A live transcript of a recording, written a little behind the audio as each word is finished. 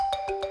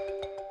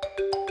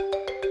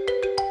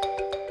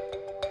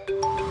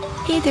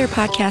Hey there,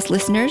 podcast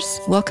listeners.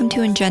 Welcome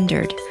to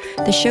Engendered,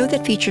 the show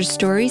that features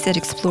stories that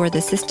explore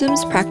the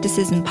systems,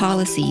 practices, and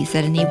policies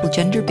that enable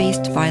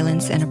gender-based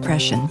violence and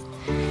oppression,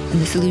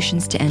 and the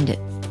solutions to end it.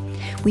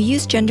 We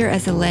use gender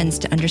as a lens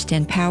to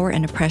understand power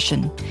and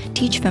oppression,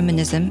 teach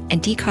feminism,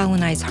 and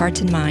decolonize hearts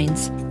and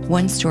minds,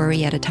 one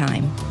story at a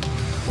time.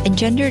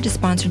 Engendered is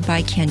sponsored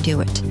by Can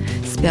Do It,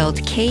 spelled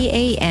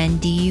Kanduit,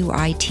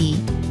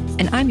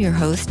 and I'm your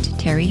host,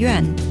 Terry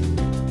Yuan.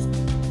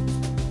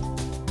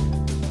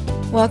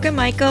 Welcome,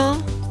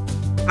 Michael.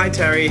 Hi,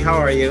 Terry. How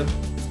are you?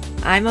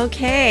 I'm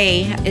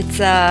okay. It's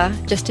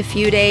just a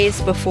few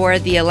days before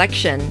the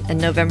election on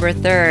November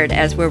 3rd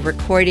as we're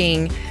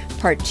recording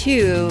part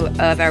 2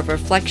 of our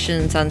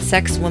reflections on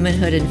sex,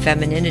 womanhood, and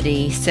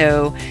femininity.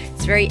 So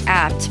it's very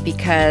apt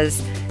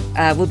because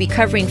we'll be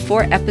covering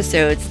 4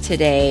 episodes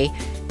today.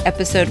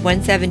 Episode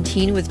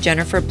 117 with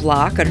Jennifer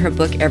Block on her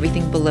book,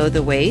 Everything Below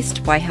the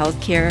Waist, Why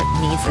Healthcare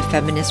Needs a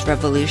Feminist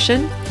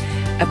Revolution.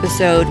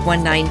 Episode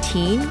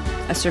 119,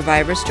 a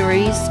Survivor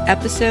Stories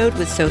episode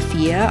with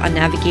Sophia on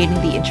navigating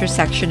the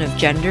intersection of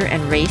gender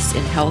and race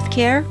in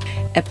healthcare.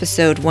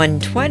 Episode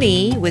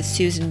 120 with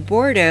Susan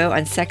Bordeaux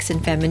on sex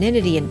and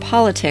femininity in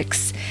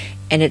politics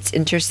and its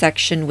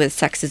intersection with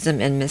sexism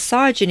and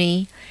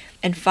misogyny.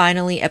 And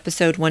finally,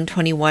 episode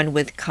 121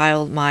 with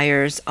Kyle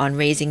Myers on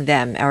Raising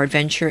Them, our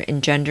adventure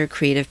in gender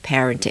creative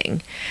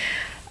parenting.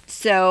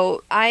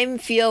 So I'm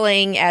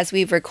feeling, as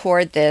we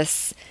record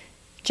this,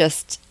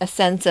 just a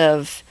sense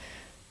of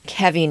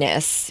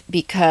heaviness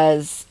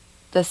because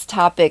this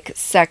topic,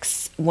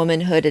 sex,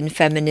 womanhood, and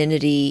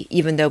femininity,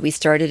 even though we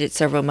started it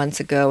several months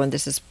ago, and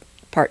this is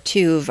part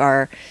 2 of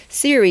our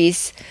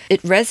series,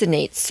 it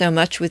resonates so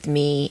much with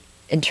me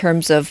in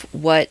terms of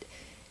what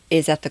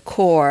is at the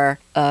core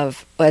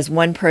of, as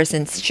one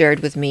person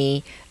shared with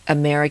me,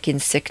 American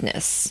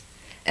sickness.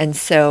 And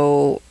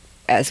so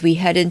as we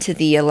head into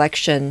the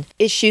election,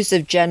 issues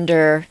of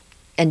gender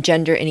and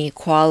gender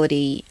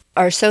inequality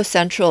are so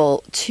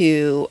central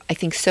to, I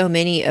think, so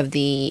many of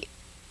the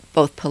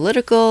both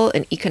political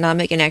and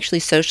economic and actually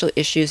social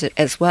issues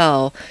as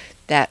well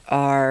that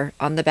are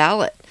on the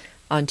ballot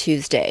on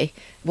Tuesday.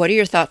 What are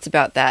your thoughts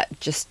about that,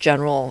 just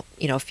general,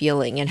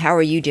 feeling, and how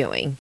are you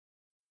doing?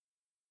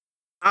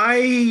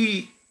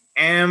 I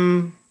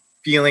am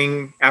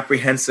feeling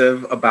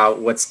apprehensive about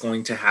what's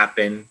going to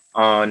happen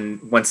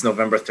once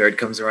November 3rd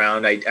comes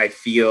around. I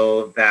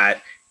feel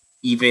that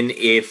even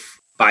if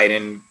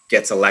Biden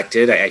gets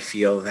elected, I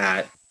feel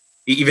that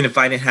even if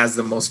Biden has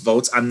the most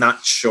votes, I'm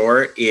not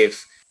sure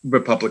if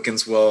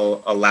Republicans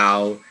will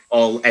allow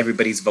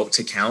everybody's vote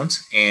to count.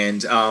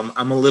 And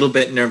I'm a little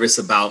bit nervous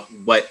about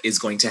what is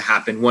going to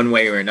happen one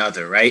way or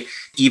another, right?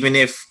 Even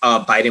if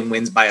Biden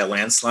wins by a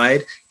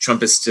landslide,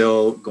 Trump is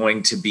still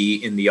going to be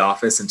in the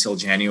office until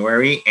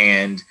January.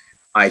 And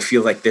I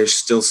feel like there's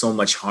still so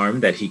much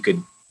harm that he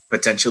could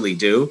potentially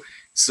do.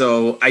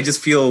 So I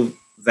just feel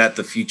that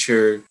the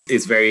future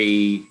is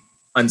very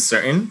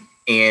uncertain.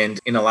 And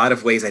in a lot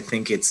of ways, I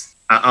think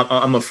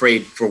I'm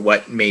afraid for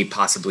what may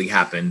possibly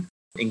happen,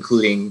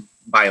 including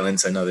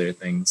violence and other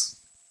things.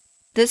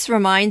 This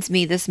reminds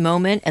me, this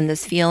moment and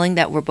this feeling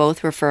that we're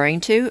both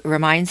referring to,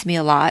 reminds me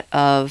a lot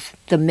of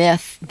the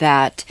myth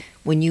that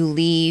when you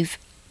leave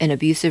an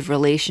abusive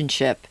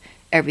relationship,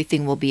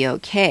 everything will be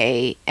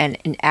okay. And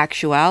in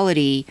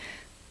actuality,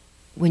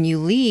 when you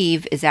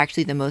leave is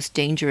actually the most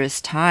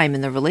dangerous time in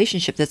the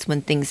relationship. That's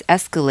when things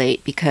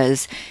escalate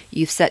because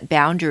you've set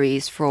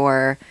boundaries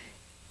for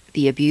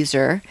the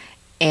abuser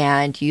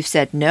and you've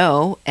said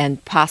no,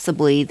 and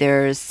possibly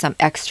there's some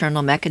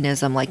external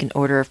mechanism like an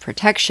order of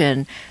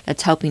protection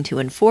that's helping to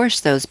enforce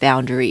those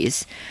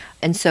boundaries.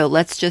 And so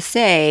let's just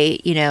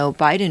say,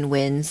 Biden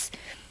wins,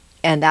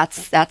 and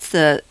that's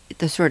the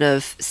sort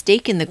of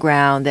stake in the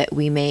ground that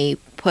we may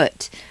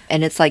put.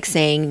 And it's like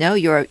saying, no,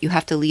 you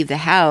have to leave the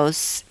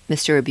house,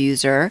 Mr.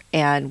 Abuser,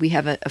 and we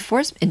have a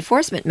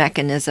enforcement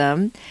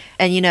mechanism.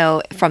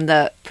 And, from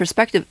the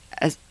perspective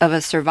of a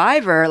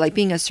survivor, like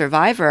being a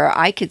survivor,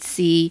 I could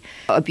see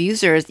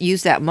abusers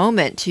use that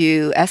moment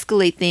to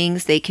escalate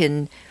things. They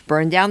can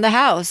burn down the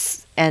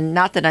house. And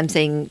not that I'm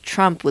saying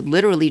Trump would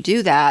literally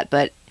do that,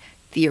 but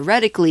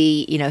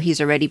theoretically,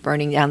 he's already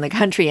burning down the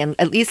country and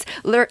at least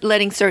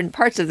letting certain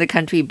parts of the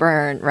country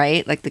burn,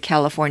 right? Like the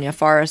California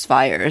forest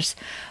fires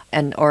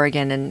and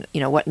Oregon and,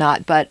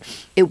 whatnot. But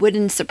it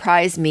wouldn't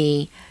surprise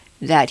me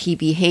that he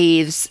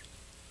behaves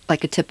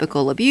like a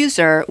typical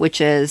abuser,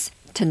 which is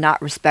to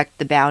not respect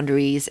the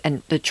boundaries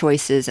and the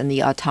choices and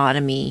the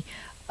autonomy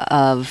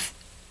of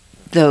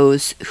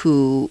those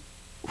who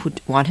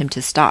want him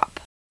to stop.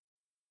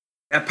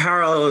 That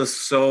parallel is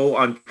so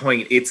on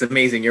point. It's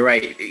amazing. You're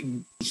right.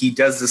 He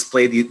does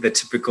display the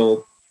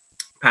typical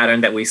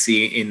pattern that we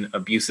see in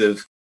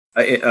abusive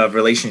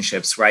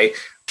relationships, right?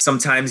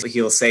 Sometimes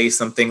he'll say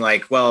something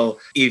like, well,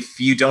 if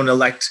you don't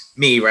elect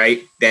me,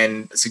 right,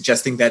 then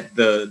suggesting that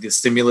the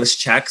stimulus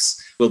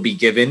checks will be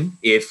given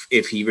if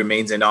he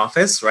remains in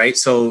office, right?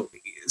 So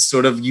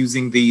sort of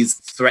using these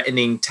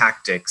threatening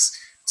tactics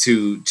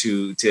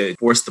to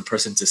force the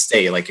person to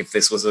stay. Like if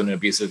this was an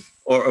abusive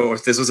or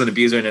if this was an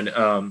abuser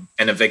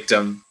and a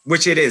victim,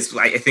 which it is.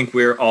 I think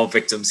we're all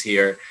victims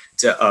here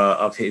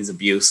of his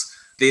abuse.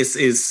 This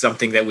is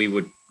something that we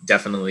would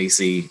definitely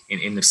see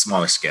in a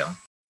smaller scale.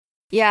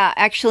 Yeah,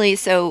 actually,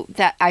 so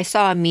that I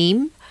saw a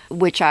meme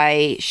which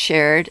I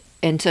shared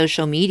in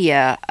social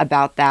media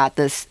about that.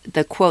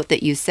 The quote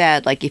that you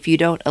said, like, if you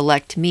don't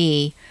elect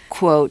me,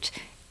 quote,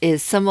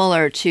 is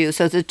similar to,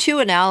 so the two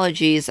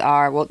analogies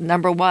are, well,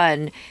 number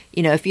one,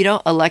 if you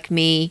don't elect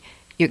me,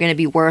 you're going to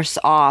be worse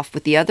off.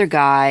 With the other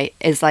guy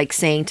is like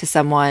saying to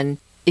someone,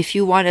 if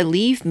you want to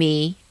leave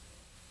me,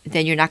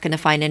 then you're not going to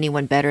find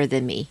anyone better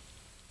than me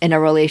in a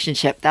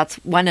relationship. That's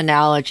one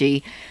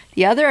analogy.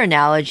 The other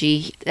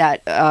analogy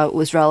that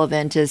was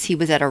relevant is he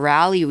was at a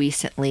rally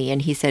recently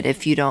and he said,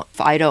 if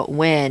I don't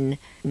win,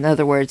 in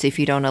other words, if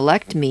you don't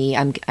elect me,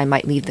 I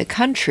might leave the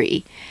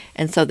country.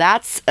 And so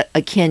that's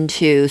akin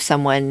to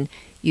someone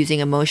using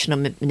emotional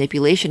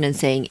manipulation and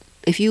saying,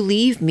 if you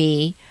leave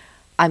me,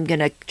 I'm going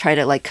to try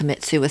to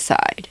commit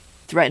suicide,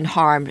 threaten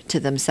harm to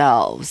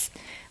themselves,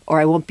 or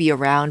I won't be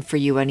around for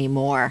you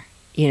anymore,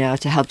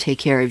 to help take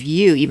care of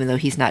you, even though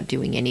he's not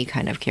doing any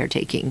kind of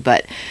caretaking.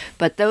 But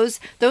those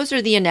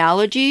are the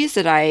analogies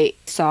that I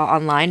saw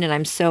online, and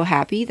I'm so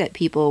happy that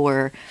people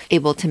were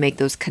able to make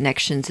those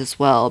connections as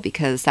well,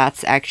 because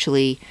that's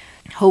actually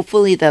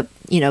hopefully the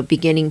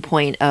beginning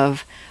point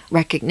of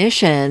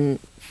recognition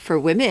for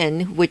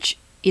women, which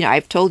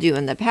I've told you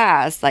in the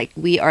past,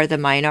 we are the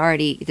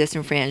minority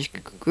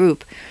disenfranchised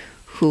group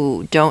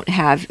who don't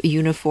have a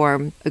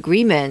uniform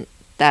agreement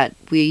that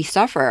we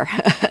suffer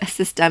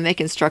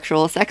systemic and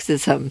structural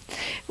sexism,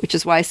 which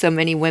is why so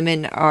many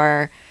women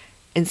are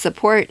in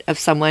support of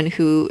someone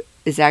who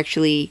is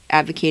actually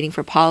advocating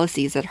for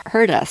policies that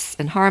hurt us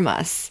and harm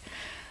us.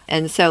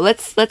 And so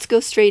let's go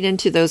straight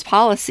into those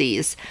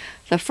policies.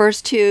 The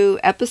first two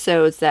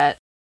episodes that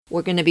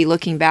we're going to be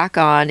looking back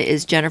on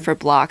is Jennifer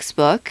Block's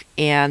book,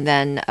 and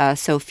then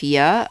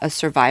Sophia, a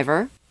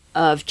survivor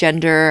of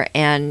gender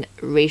and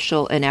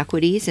racial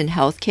inequities in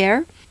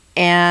healthcare.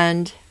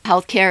 And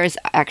healthcare is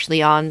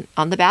actually on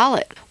the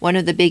ballot. One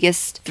of the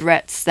biggest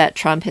threats that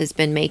Trump has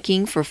been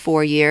making for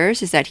 4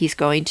 years is that he's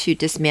going to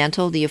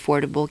dismantle the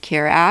Affordable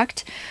Care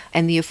Act.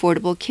 And the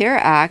Affordable Care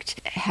Act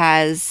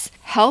has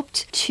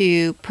helped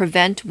to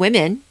prevent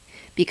women,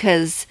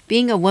 because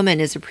being a woman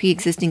is a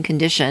pre-existing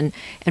condition.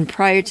 And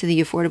prior to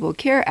the Affordable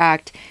Care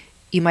Act,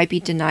 you might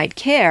be denied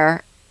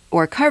care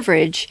or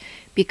coverage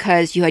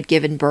because you had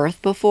given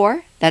birth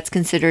before. That's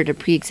considered a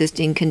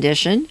pre-existing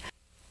condition.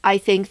 I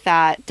think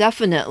that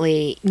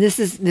definitely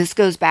this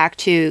goes back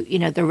to,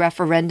 the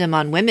referendum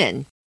on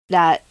women,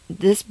 that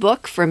this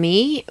book for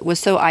me was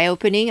so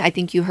eye-opening. I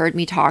think you heard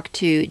me talk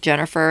to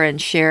Jennifer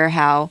and share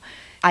how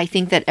I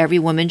think that every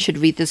woman should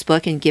read this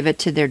book and give it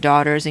to their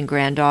daughters and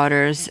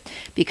granddaughters,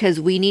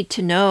 because we need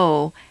to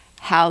know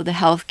how the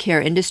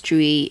healthcare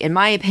industry, in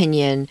my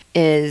opinion,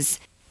 is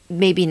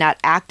maybe not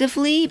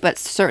actively, but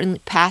certainly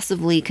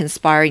passively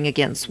conspiring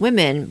against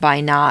women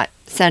by not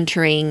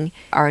centering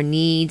our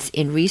needs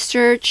in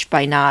research,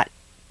 by not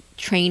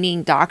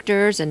training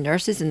doctors and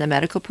nurses in the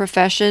medical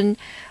profession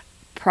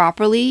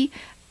properly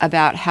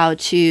about how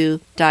to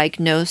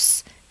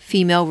diagnose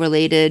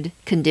female-related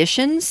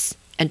conditions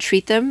and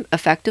treat them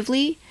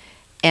effectively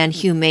and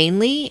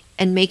humanely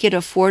and make it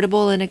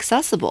affordable and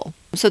accessible.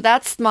 So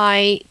that's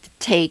my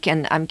take,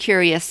 and I'm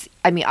curious.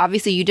 I mean,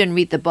 obviously you didn't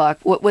read the book.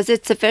 Was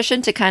it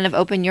sufficient to kind of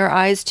open your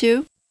eyes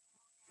too?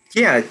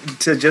 Yeah,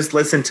 to just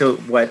listen to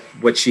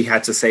what she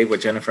had to say,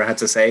 what Jennifer had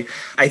to say.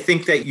 I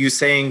think that you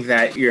saying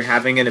that you're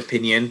having an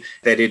opinion,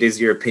 that it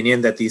is your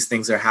opinion that these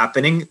things are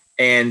happening.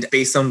 And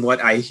based on what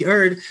I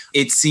heard,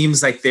 it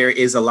seems like there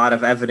is a lot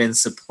of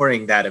evidence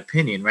supporting that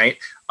opinion, right?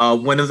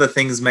 One of the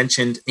things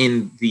mentioned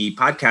in the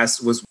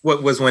podcast was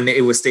when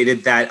it was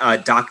stated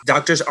that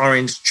doctors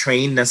aren't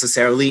trained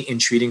necessarily in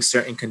treating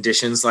certain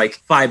conditions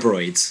like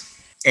fibroids.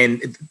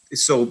 And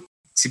so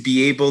to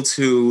be able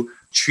to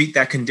treat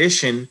that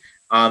condition,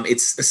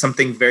 it's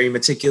something very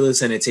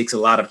meticulous and it takes a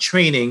lot of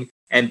training.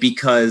 And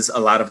because a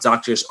lot of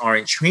doctors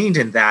aren't trained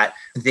in that,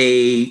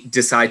 they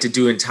decide to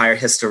do entire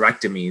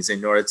hysterectomies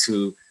in order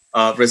to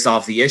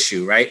resolve the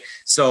issue, right?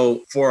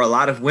 So for a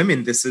lot of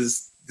women, this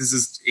is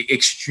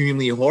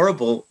extremely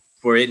horrible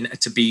for it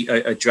to be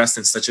addressed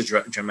in such a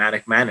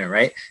dramatic manner,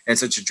 right? And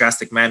such a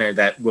drastic manner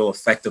that will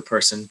affect the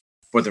person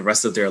for the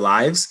rest of their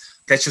lives.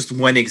 That's just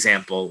one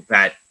example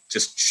that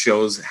just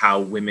shows how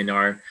women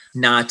are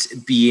not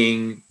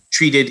being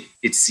treated.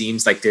 It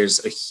seems like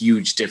there's a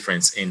huge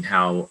difference in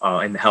how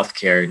in the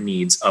healthcare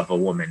needs of a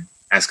woman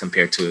as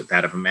compared to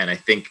that of a man. I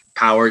think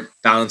power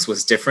balance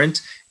was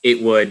different.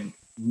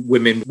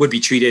 Women would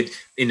be treated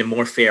in a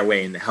more fair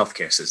way in the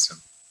healthcare system.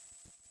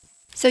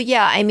 So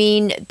yeah, I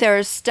mean,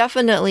 there's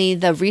definitely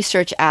the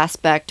research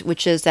aspect,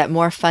 which is that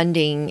more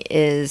funding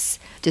is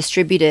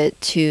distributed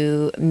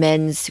to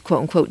men's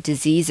quote unquote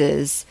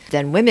diseases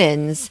than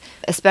women's,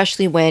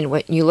 especially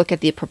when you look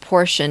at the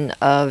proportion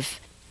of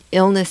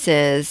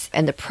illnesses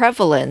and the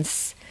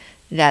prevalence,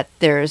 that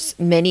there's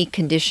many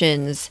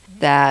conditions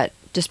that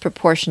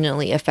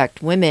disproportionately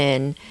affect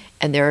women,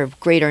 and there are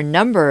greater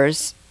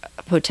numbers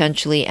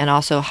potentially and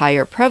also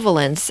higher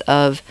prevalence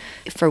of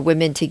for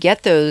women to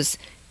get those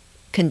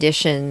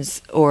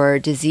conditions or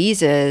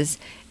diseases,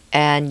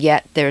 and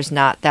yet there's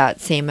not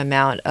that same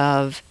amount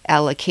of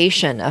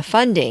allocation of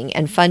funding.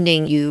 And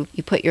funding, you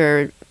put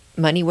your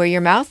money where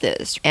your mouth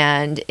is.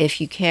 And if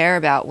you care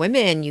about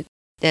women,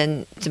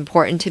 then it's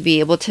important to be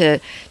able to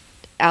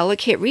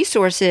allocate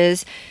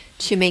resources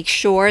to make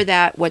sure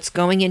that what's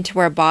going into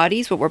our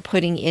bodies, what we're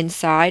putting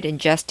inside,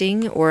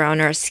 ingesting, or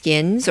on our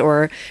skins,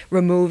 or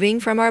removing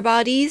from our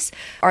bodies,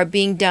 are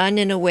being done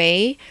in a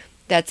way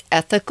that's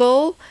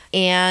ethical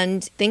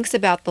and thinks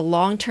about the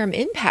long-term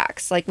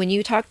impacts. Like when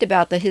you talked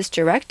about the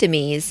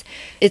hysterectomies,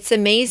 it's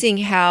amazing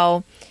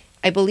how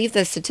I believe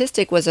the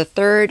statistic was a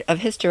third of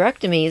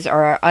hysterectomies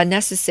are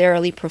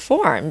unnecessarily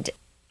performed.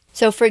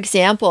 So, for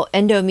example,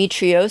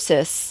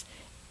 endometriosis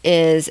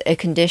is a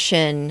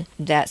condition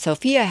that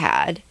Sophia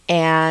had,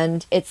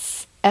 and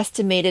it's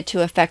estimated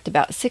to affect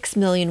about 6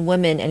 million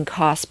women and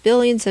cost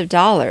billions of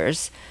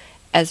dollars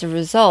as a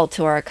result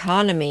to our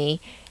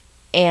economy.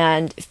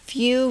 And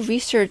few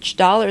research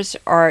dollars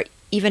are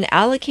even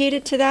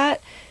allocated to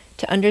that,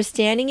 to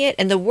understanding it.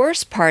 And the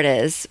worst part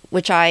is,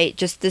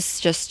 this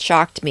just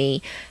shocked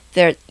me,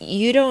 that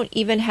you don't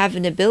even have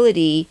an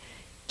ability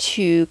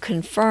to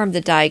confirm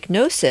the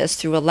diagnosis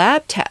through a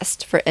lab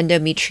test for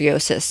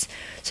endometriosis.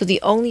 So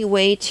the only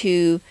way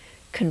to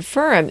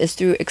confirm is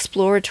through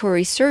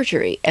exploratory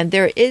surgery. And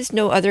there is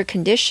no other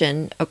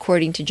condition,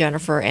 according to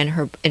Jennifer in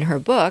her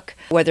book,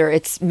 whether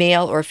it's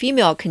male or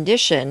female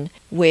condition,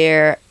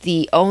 where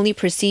the only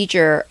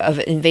procedure of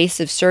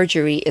invasive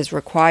surgery is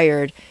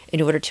required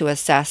in order to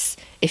assess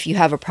if you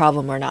have a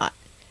problem or not.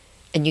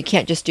 And you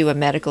can't just do a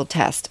medical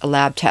test, a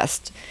lab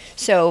test.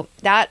 So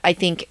that, I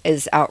think,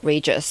 is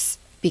outrageous,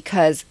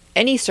 because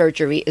any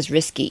surgery is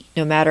risky,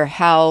 no matter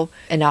how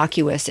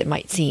innocuous it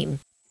might seem.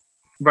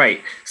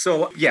 Right.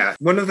 So, yeah,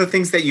 one of the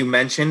things that you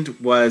mentioned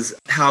was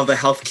how the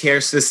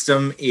healthcare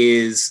system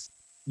is,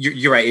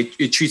 you're right,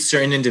 it treats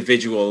certain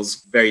individuals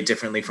very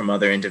differently from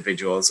other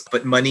individuals.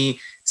 But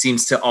money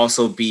seems to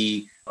also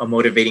be a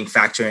motivating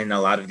factor in a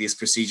lot of these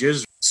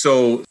procedures.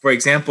 So, for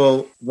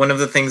example, one of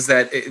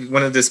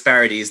the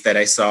disparities that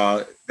I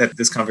saw that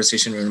this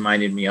conversation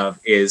reminded me of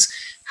is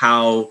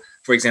how,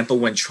 for example,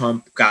 when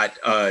Trump got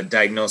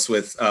diagnosed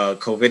with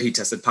COVID, he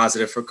tested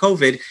positive for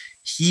COVID,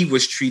 he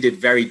was treated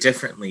very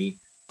differently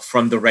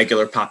from the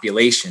regular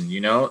population.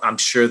 I'm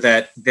sure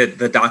that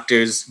the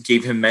doctors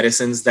gave him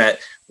medicines that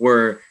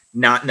were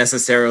not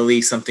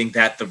necessarily something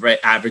that the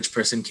average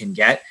person can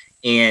get.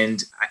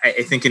 And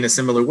I think in a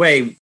similar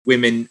way,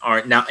 women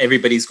aren't, not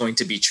everybody's going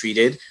to be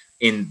treated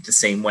in the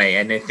same way.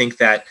 And I think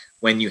that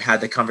when you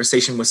had the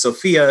conversation with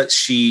Sophia,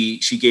 she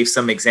gave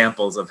some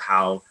examples of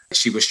how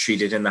she was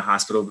treated in the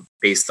hospital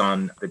based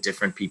on the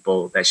different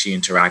people that she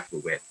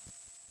interacted with.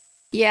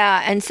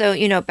 Yeah. And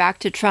so, back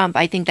to Trump,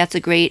 I think that's a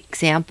great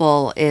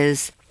example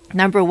is,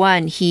 number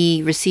one,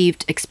 he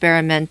received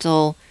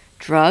experimental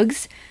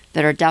drugs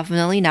that are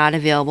definitely not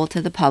available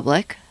to the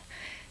public.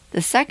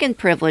 The second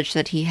privilege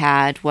that he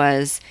had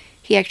was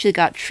he actually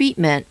got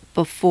treatment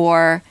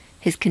before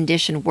his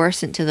condition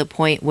worsened to the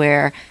point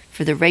where,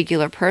 for the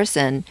regular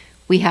person,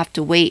 we have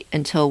to wait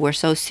until we're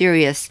so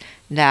serious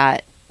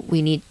that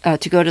we need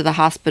to go to the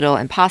hospital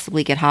and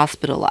possibly get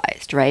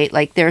hospitalized, right?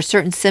 Like there are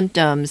certain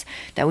symptoms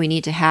that we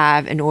need to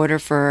have in order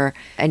for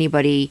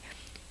anybody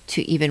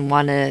to even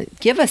want to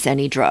give us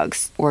any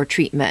drugs or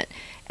treatment.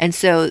 And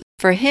so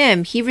for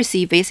him, he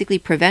received basically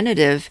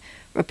preventative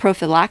or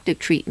prophylactic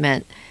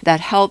treatment that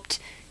helped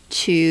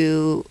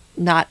to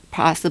not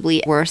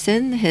possibly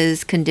worsen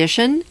his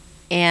condition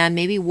and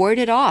maybe ward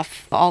it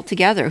off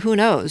altogether. Who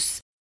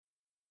knows?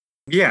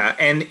 Yeah.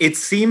 And it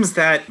seems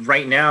that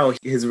right now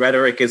his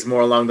rhetoric is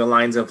more along the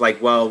lines of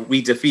like, well,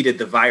 we defeated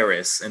the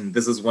virus. And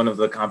this is one of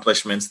the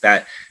accomplishments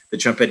that the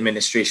Trump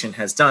administration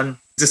has done,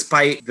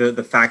 despite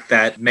the fact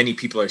that many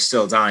people are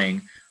still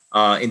dying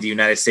in the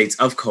United States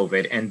of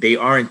COVID, and they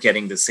aren't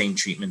getting the same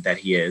treatment that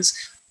he is.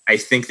 I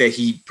think that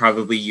he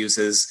probably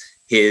uses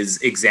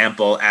his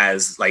example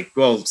as like,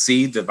 well,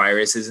 see, the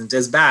virus isn't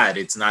as bad.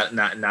 It's not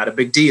a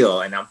big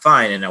deal, and I'm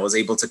fine. And I was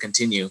able to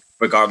continue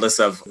regardless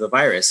of the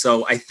virus.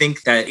 So I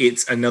think that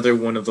it's another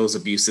one of those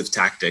abuser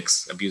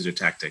tactics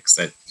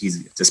that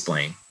he's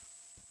displaying.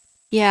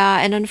 Yeah.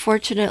 And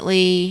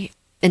unfortunately,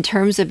 in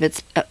terms of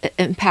its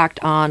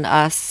impact on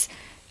us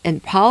in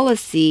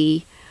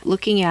policy,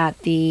 looking at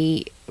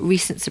the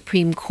recent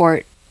Supreme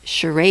Court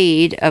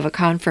charade of a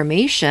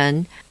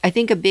confirmation, I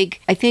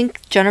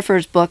think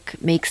Jennifer's book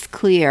makes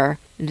clear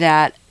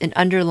that an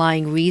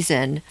underlying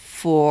reason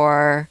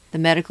for the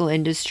medical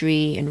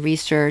industry and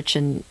research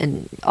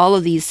and all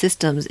of these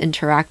systems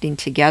interacting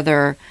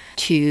together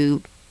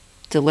to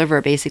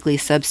deliver basically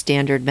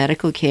substandard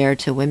medical care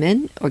to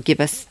women or give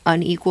us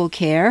unequal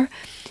care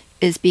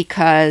is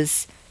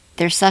because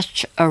there's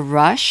such a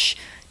rush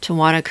to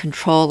want to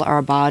control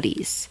our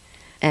bodies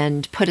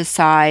and put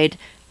aside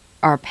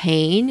our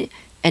pain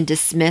and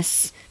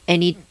dismiss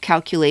any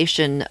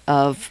calculation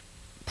of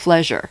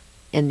pleasure.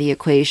 in the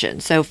equation.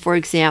 So, for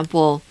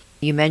example,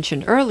 you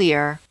mentioned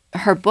earlier,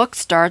 her book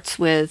starts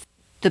with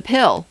the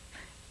pill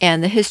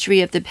and the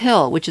history of the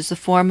pill, which is a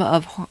form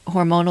of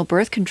hormonal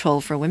birth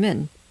control for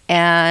women.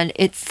 And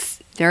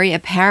it's very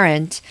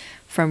apparent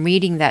from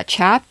reading that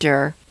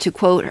chapter, to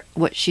quote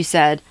what she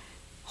said,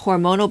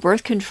 hormonal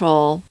birth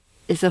control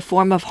is a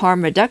form of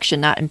harm reduction,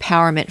 not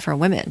empowerment for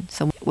women.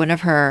 So one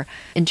of her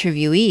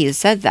interviewees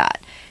said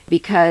that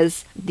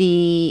because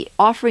the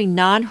offering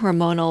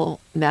non-hormonal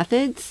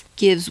methods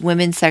gives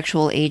women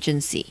sexual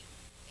agency.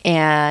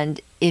 And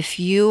if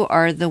you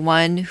are the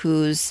one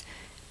who's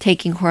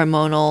taking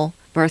hormonal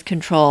birth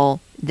control,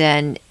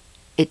 then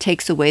it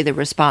takes away the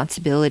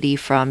responsibility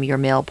from your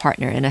male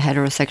partner in a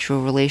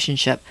heterosexual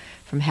relationship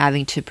from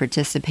having to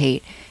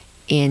participate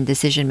in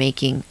decision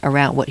making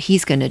around what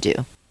he's going to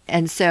do.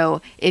 And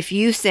so if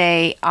you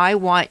say, I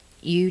want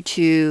you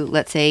to,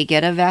 let's say,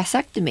 get a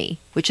vasectomy,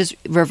 which is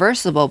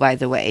reversible, by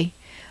the way,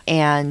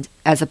 and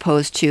as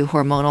opposed to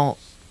hormonal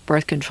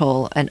birth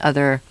control and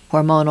other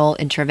hormonal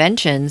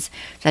interventions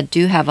that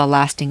do have a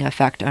lasting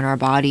effect on our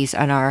bodies,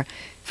 on our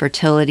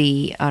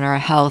fertility, on our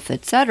health,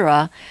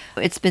 etc.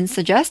 It's been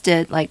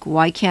suggested, like,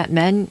 why can't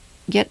men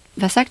get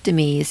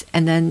vasectomies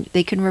and then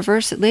they can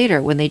reverse it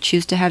later when they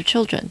choose to have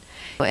children?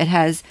 It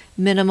has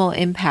minimal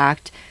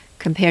impact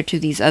compared to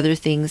these other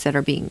things that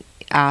are being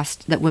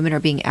asked, that women are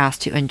being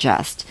asked to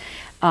ingest.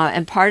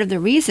 And part of the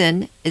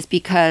reason is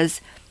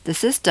because the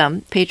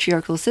system,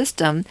 patriarchal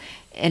system,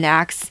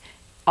 enacts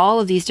all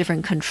of these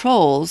different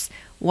controls,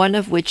 one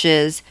of which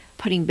is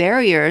putting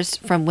barriers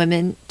from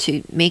women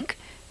to make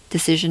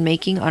decision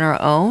making on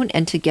our own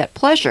and to get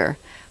pleasure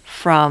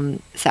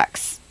from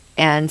sex.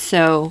 And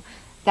so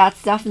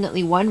that's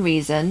definitely one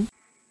reason.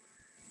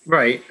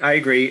 Right, I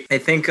agree. I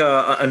think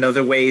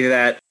another way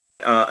that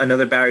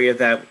another barrier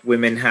that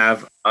women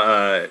have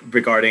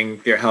regarding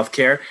their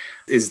healthcare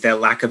is that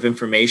lack of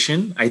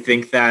information. I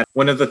think that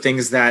one of the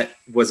things that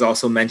was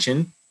also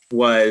mentioned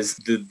was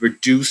the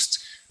reduced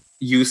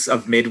use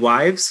of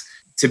midwives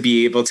to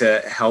be able to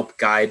help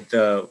guide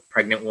the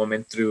pregnant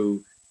woman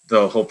through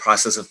the whole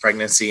process of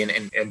pregnancy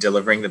and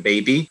delivering the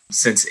baby.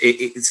 Since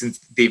since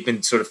they've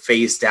been sort of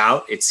phased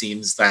out, it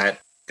seems that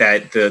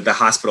the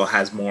hospital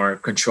has more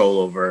control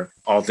over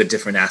all the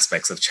different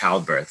aspects of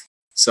childbirth.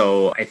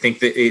 So I think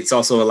that it's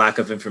also a lack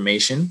of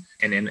information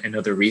and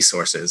other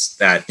resources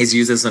that is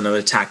used as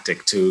another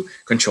tactic to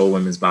control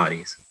women's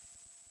bodies.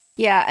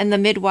 Yeah, and the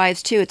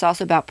midwives too, it's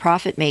also about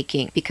profit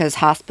making because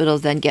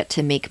hospitals then get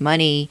to make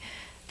money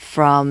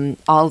from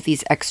all of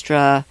these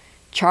extra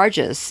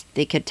charges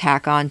they could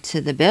tack on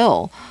to the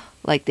bill.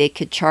 Like they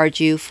could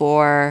charge you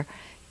for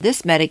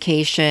this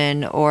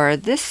medication or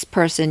this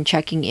person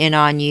checking in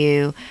on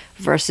you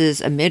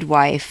versus a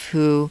midwife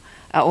who,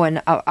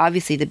 and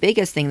obviously the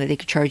biggest thing that they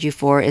could charge you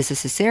for is a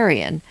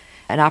cesarean,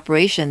 an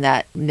operation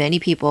that many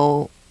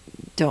people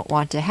don't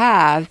want to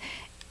have.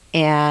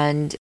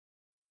 And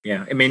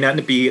yeah, it may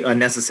not be a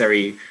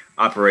necessary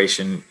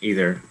operation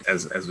either,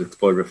 as we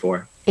explored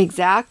before.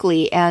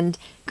 Exactly. And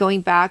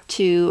going back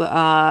to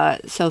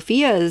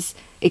Sophia's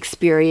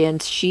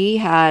experience, she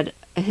had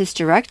a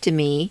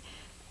hysterectomy,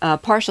 a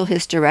partial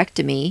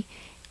hysterectomy,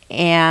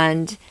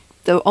 and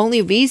the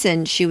only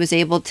reason she was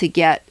able to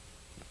get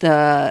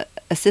the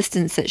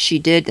assistance that she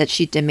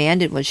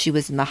demanded when she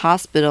was in the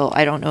hospital,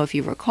 I don't know if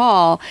you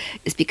recall,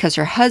 is because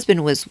her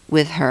husband was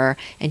with her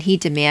and he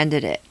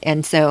demanded it.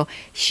 And so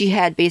she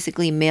had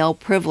basically male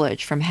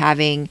privilege from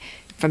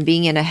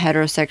being in a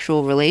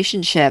heterosexual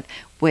relationship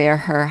where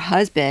her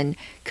husband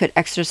could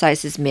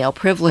exercise his male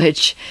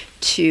privilege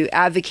to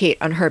advocate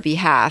on her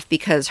behalf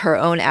because her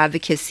own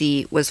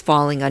advocacy was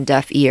falling on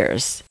deaf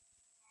ears.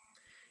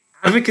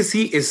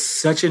 Advocacy is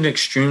such an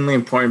extremely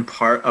important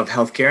part of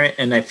healthcare,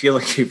 and I feel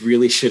like it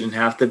really shouldn't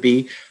have to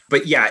be.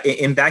 But yeah,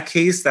 in that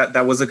case,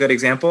 that was a good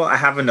example. I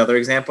have another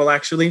example,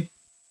 actually.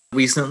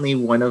 Recently,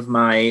 one of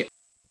my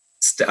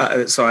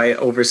so I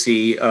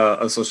oversee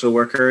a social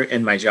worker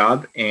in my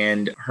job,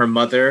 and her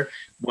mother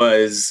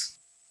was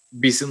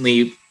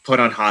recently put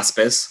on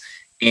hospice,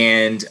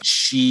 and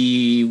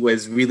she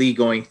was really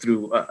going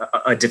through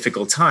a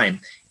difficult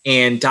time.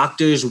 And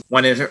doctors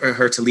wanted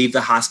her to leave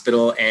the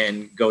hospital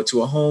and go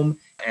to a home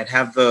and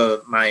have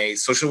my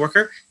social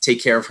worker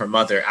take care of her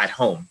mother at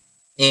home.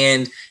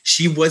 And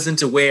she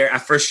wasn't aware.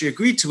 At first, she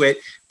agreed to it.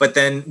 But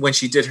then when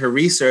she did her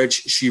research,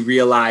 she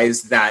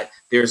realized that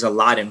there's a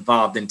lot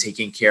involved in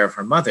taking care of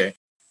her mother.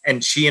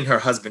 And she and her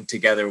husband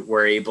together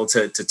were able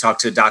to talk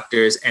to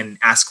doctors and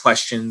ask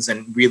questions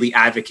and really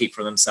advocate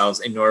for themselves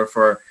in order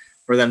for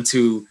them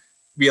to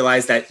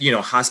realize that,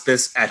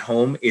 hospice at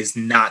home is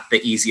not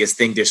the easiest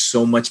thing. There's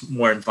so much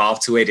more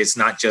involved to it. It's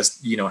not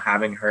just,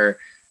 having her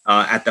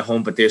at the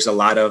home, but there's a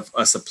lot of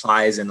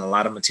supplies and a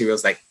lot of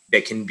materials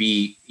that can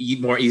be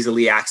more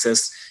easily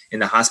accessed in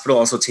the hospital.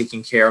 Also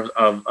taking care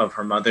of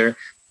her mother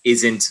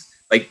isn't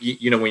like,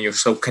 when you're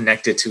so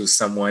connected to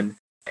someone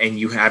and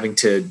you having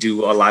to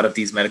do a lot of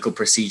these medical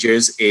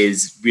procedures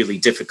is really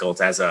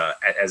difficult as a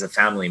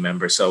family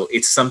member. So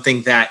it's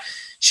something that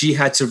she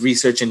had to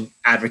research and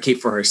advocate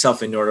for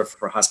herself in order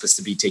for hospice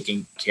to be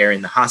taking care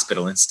in the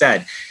hospital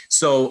instead.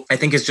 So I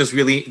think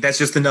that's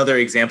just another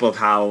example of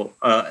how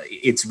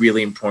it's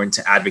really important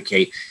to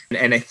advocate.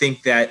 And I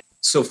think that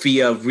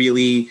Sophia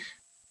really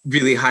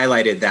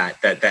highlighted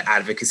that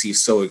advocacy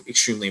is so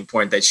extremely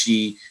important, that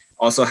she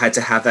also had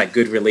to have that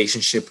good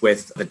relationship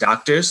with the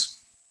doctors.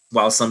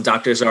 While some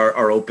doctors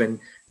are open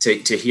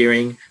to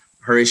hearing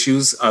her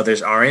issues,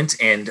 others aren't.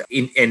 And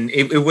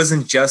it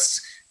wasn't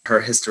just her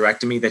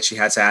hysterectomy that she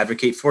had to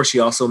advocate for. She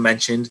also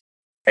mentioned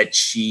that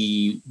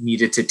she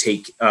needed to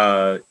take,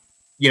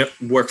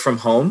 work from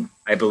home,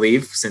 I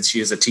believe, since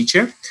she is a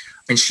teacher.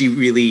 And she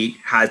really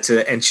had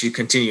to, and she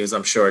continues,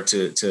 I'm sure,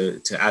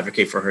 to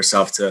advocate for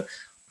herself,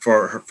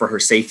 for her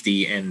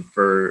safety, and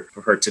for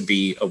her to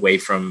be away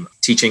from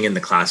teaching in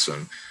the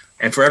classroom,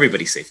 and for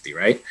everybody's safety,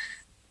 right?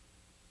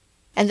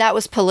 And that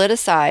was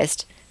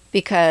politicized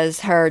because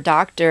her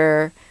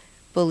doctor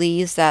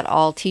believes that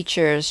all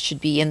teachers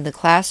should be in the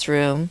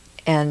classroom.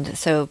 And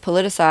so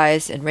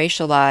politicized and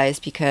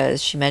racialized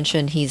because she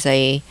mentioned he's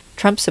a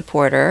Trump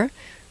supporter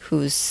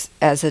who's,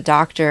 as a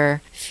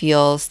doctor,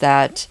 feels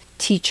that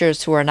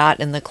teachers who are not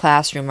in the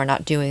classroom are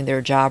not doing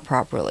their job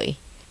properly.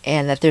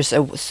 And that there's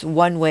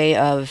one way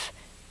of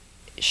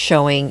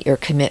showing your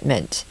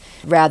commitment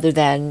rather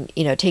than,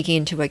 taking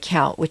into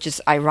account, which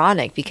is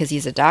ironic because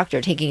he's a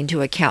doctor, taking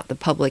into account the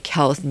public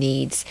health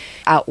needs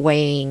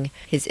outweighing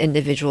his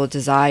individual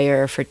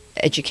desire for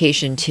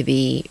education to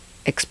be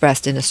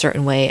expressed in a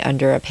certain way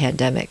under a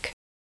pandemic.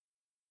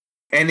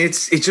 And it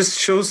just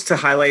shows to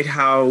highlight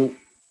how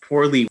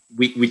poorly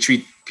we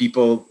treat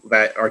people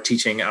that are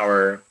teaching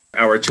our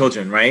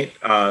children, right,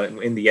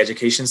 in the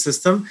education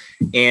system.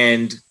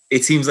 And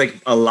it seems like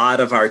a lot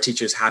of our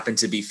teachers happen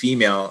to be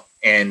female,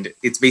 and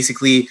it's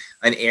basically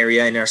an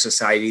area in our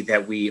society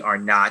that we are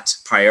not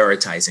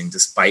prioritizing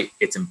despite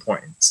its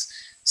importance.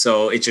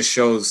 So it just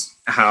shows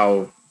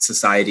how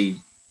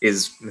society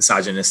is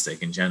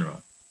misogynistic in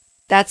general.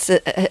 That's,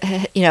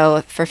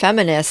 for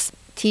feminists,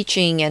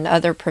 teaching and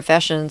other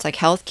professions like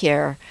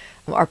healthcare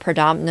are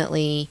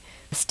predominantly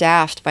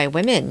staffed by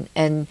women.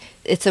 And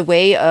it's a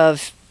way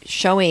of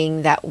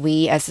showing that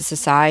we as a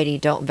society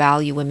don't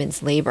value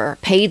women's labor,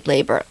 paid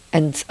labor,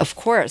 and of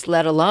course,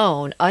 let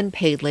alone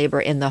unpaid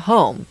labor in the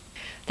home.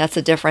 That's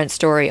a different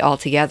story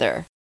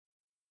altogether.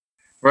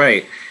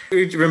 Right.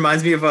 It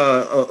reminds me of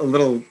a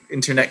little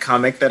internet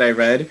comic that I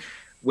read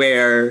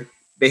where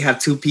they have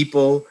two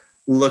people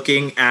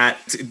looking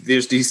at,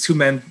 there's these two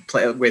men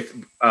play with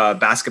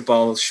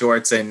basketball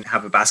shorts and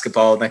have a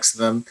basketball next to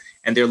them,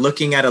 and they're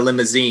looking at a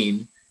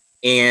limousine,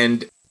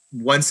 and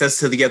one says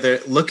to the other,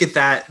 look at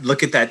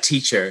that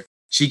teacher.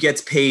 She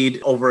gets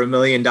paid over $1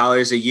 million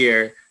a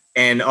year,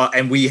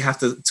 and we have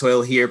to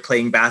toil here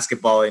playing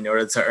basketball in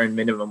order to earn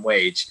minimum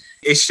wage.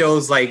 It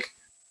shows like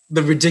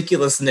the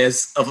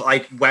ridiculousness of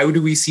like, why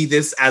do we see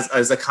this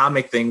as a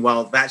comic thing?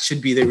 Well, that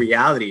should be the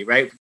reality,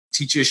 right?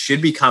 Teachers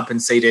should be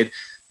compensated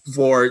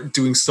for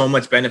doing so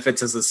much benefit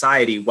to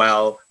society.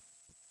 While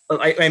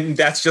and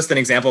that's just an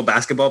example,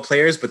 basketball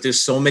players, but there's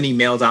so many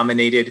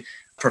male-dominated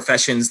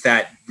professions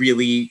that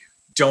really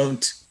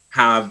don't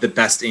have the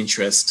best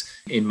interest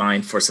in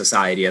mind for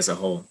society as a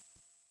whole.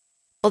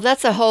 Well,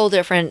 that's a whole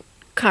different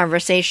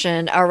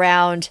conversation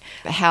around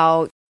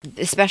how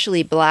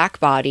especially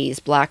black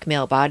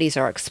male bodies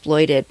are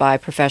exploited by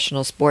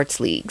professional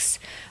sports leagues.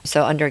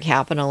 So under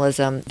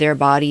capitalism, their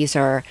bodies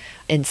are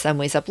in some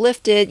ways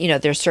uplifted.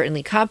 They're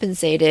certainly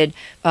compensated,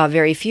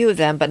 very few of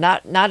them, but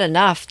not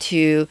enough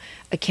to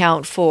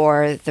account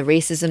for the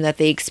racism that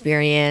they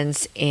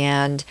experience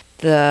and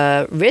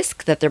the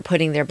risk that they're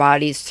putting their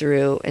bodies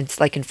through. It's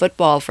like in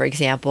football, for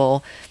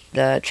example,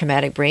 the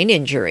traumatic brain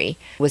injury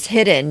was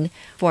hidden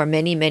for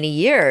many, many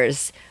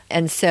years.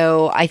 And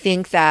so I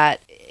think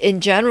that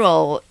in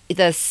general,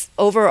 this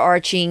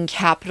overarching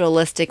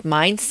capitalistic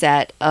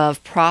mindset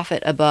of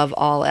profit above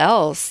all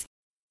else,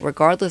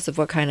 regardless of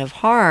what kind of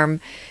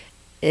harm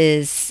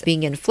is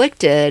being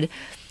inflicted,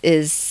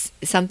 is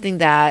something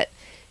that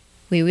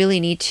we really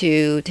need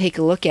to take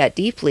a look at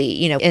deeply.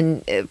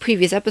 In a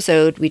previous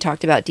episode, we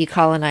talked about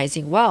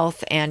decolonizing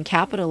wealth, and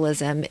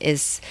capitalism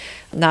is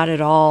not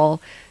at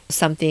all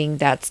something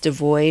that's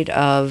devoid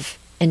of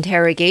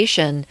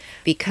interrogation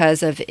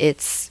because of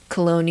its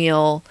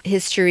colonial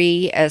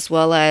history as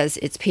well as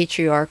its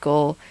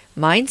patriarchal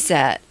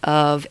mindset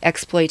of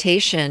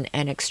exploitation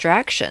and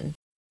extraction.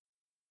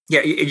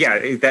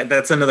 Yeah,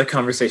 that's another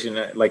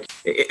conversation. Like,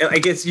 I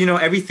guess,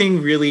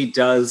 everything really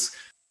does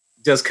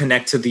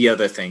connect to the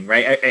other thing,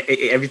 right?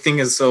 Everything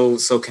is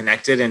so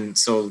connected, and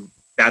so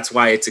that's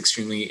why it's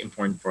extremely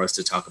important for us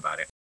to talk about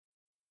it.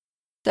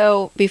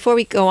 So before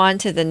we go on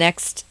to the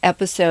next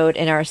episode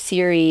in our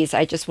series,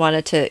 I just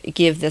wanted to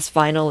give this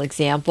final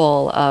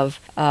example of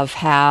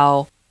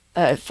how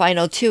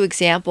final two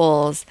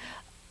examples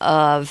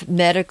of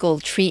medical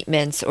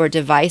treatments or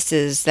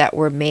devices that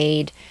were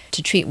made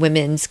to treat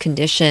women's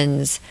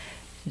conditions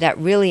that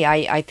really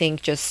I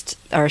think just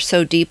are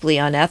so deeply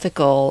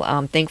unethical.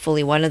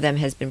 Thankfully, one of them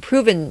has been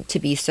proven to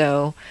be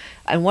so.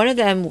 And one of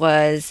them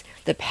was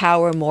the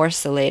power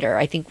morcellator.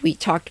 I think we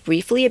talked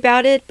briefly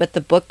about it, but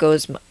the book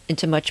goes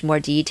into much more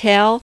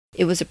detail.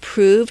 It was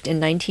approved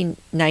in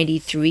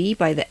 1993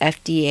 by the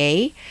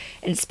FDA,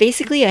 and it's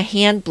basically a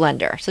hand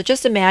blender. So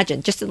just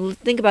imagine, just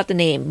think about the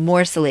name,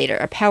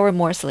 morcellator, a power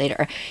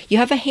morcellator. You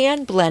have a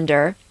hand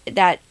blender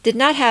that did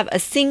not have a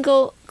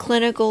single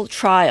clinical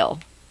trial,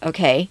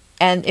 okay?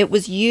 And it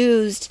was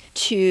used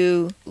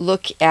to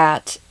look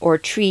at or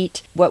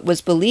treat what was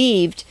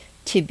believed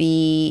to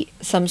be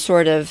some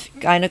sort of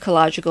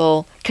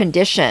gynecological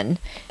condition.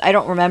 I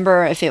don't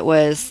remember if it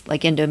was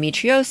like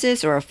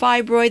endometriosis or a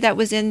fibroid that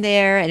was in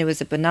there, and it was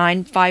a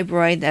benign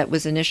fibroid that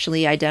was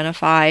initially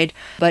identified,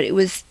 but it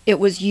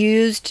was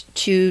used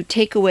to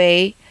take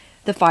away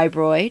the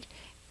fibroid.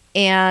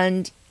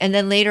 And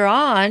then later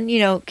on,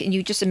 can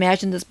you just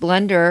imagine this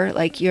blender,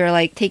 like you're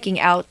like taking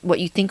out what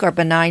you think are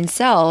benign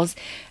cells,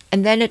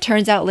 and then it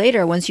turns out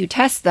later, once you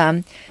test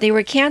them, they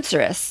were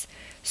cancerous.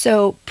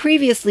 So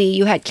previously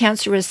you had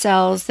cancerous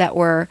cells that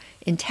were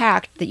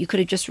intact that you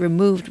could have just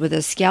removed with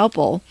a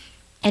scalpel.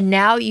 And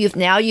now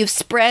you've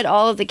spread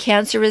all of the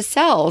cancerous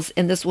cells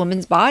in this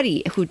woman's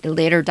body who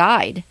later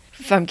died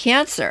from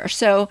cancer.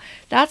 So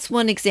that's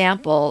one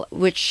example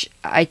which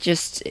I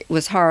just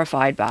was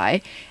horrified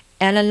by.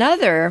 And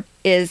another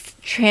is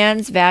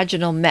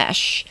transvaginal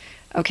mesh.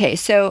 Okay,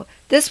 so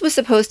this was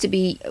supposed to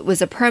be,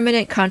 was a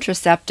permanent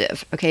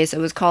contraceptive. Okay, so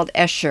it was called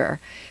Escher.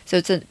 So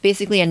it's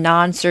basically a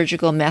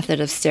non-surgical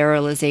method of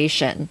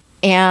sterilization.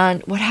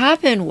 And what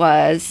happened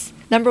was,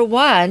 number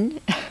one,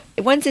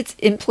 once it's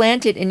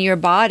implanted in your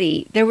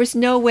body, there was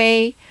no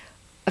way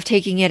of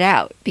taking it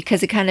out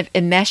because it kind of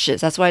enmeshes.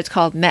 That's why it's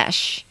called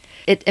mesh.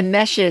 It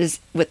enmeshes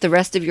with the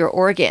rest of your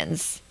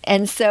organs.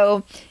 And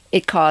so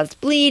it caused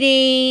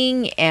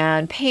bleeding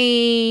and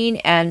pain,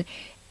 and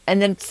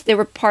then there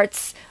were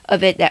parts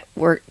of it that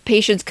were,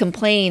 patients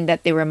complained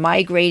that they were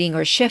migrating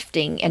or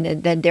shifting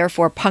and then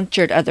therefore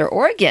punctured other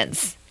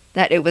organs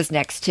that it was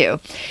next to.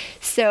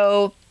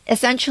 So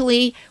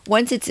essentially,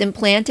 once it's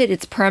implanted,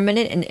 it's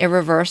permanent and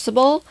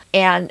irreversible.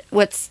 And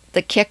what's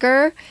the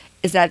kicker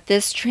is that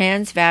this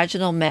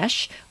transvaginal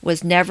mesh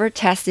was never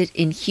tested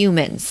in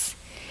humans.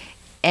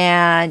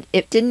 And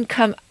it didn't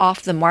come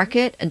off the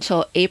market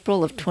until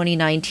April of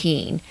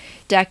 2019,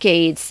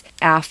 decades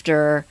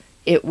after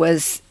it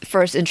was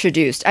first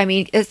introduced. I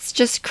mean, it's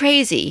just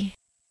crazy.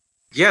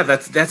 Yeah,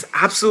 that's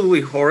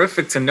absolutely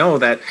horrific to know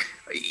that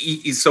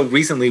so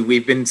recently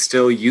we've been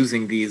still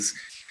using these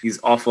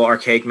awful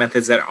archaic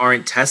methods that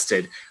aren't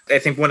tested. I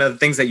think one of the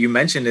things that you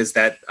mentioned is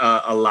that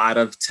a lot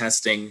of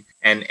testing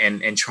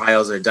and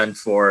trials are done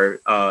for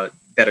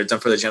that are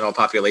done for the general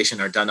population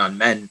are done on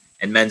men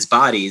and men's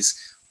bodies,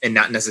 and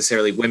not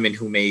necessarily women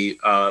who may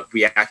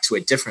react to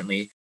it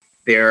differently.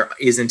 There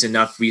isn't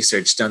enough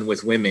research done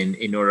with women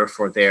in order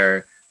for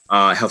their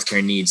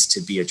healthcare needs to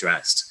be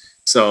addressed.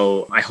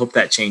 So I hope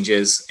that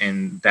changes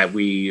and that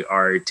we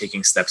are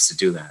taking steps to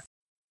do that.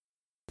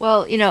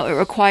 Well, it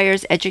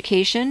requires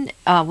education.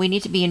 We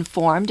need to be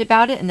informed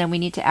about it, and then we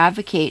need to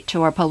advocate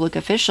to our public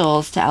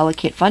officials to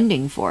allocate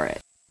funding for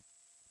it.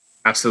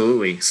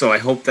 Absolutely. So I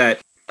hope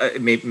that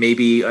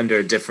maybe under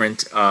a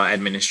different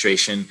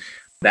administration,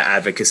 the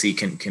advocacy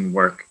can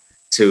work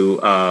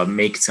to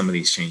make some of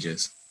these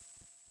changes.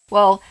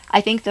 Well,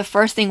 I think the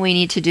first thing we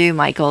need to do,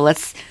 Michael,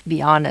 let's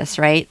be honest,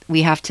 right?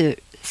 We have to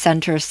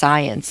center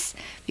science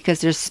because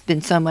there's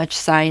been so much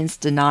science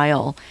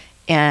denial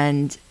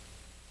and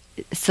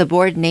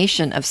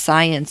subordination of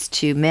science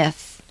to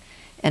myth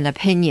and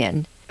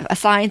opinion,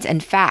 science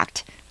and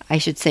fact, I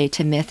should say,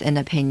 to myth and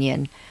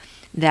opinion,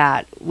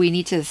 that we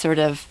need to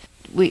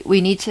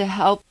we need to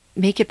help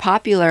make it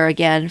popular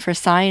again for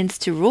science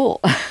to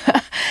rule.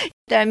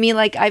 I mean,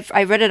 like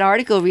I read an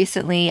article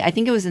recently, I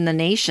think it was in The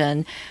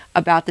Nation,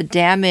 about the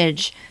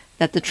damage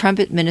that the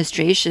Trump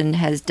administration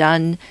has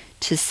done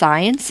to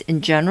science in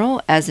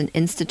general as an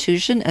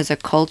institution, as a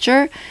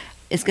culture,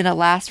 is going to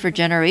last for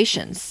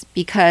generations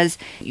because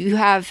you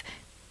have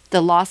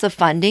the loss of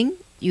funding.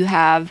 You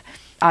have,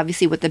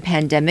 obviously, with the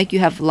pandemic, you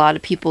have a lot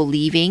of people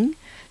leaving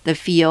the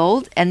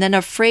field and then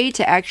afraid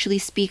to actually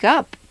speak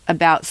up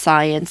about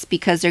science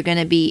because they're going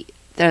to be,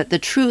 the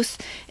truth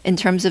in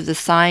terms of the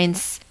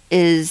science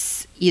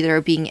is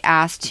either being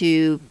asked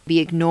to be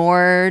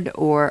ignored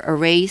or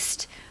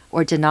erased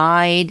or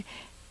denied.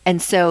 And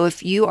so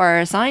if you are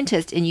a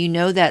scientist and you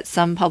know that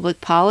some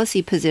public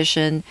policy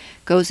position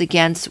goes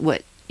against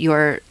what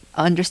your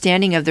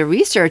understanding of the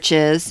research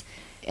is,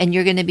 and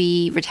you're going to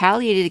be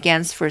retaliated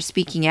against for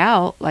speaking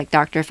out, like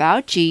Dr.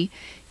 Fauci,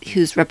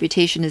 whose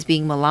reputation is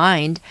being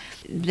maligned,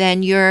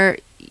 then you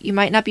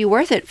might not be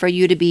worth it for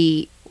you to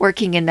be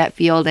working in that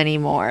field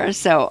anymore.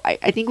 So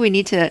I think we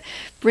need to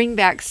bring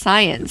back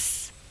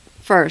science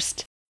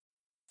first.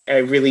 I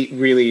really,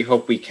 really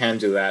hope we can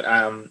do that.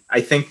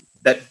 I think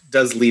that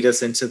does lead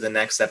us into the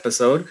next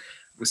episode,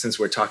 since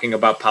we're talking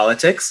about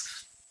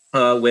politics,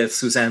 with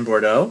Suzanne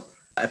Bordeaux,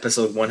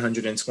 episode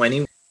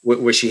 120.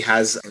 where she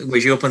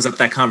opens up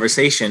that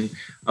conversation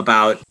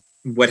about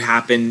what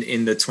happened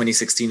in the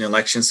 2016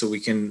 election, so we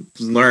can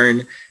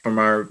learn from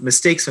our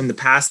mistakes from the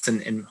past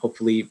and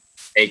hopefully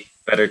make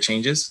better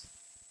changes.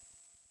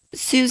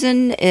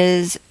 Susan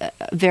is a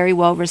very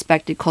well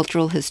respected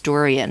cultural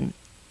historian,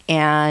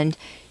 and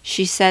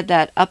she said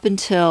that up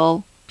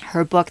until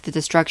her book, The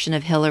Destruction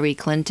of Hillary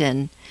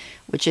Clinton,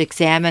 which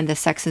examined the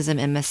sexism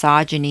and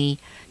misogyny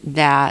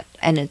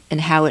and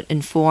how it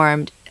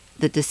informed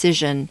the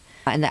decision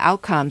and the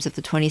outcomes of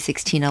the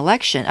 2016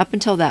 election. Up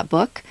until that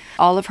book,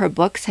 all of her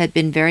books had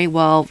been very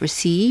well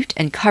received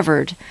and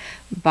covered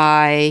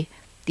by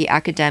the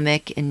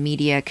academic and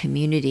media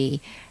community.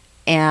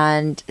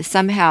 And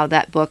somehow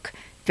that book,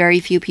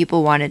 very few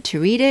people wanted to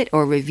read it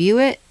or review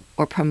it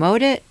or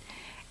promote it.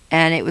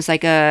 And it was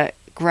like a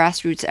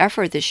grassroots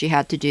effort that she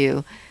had to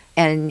do.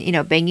 And,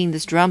 banging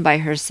this drum by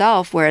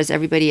herself, whereas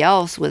everybody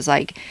else was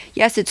like,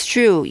 yes, it's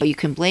true. You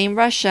can blame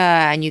Russia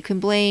and you can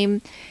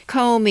blame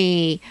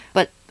Comey,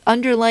 but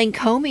underlying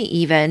Comey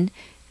even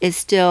is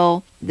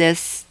still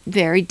this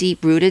very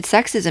deep-rooted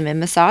sexism and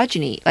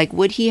misogyny. Like,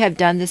 would he have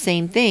done the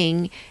same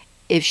thing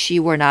if she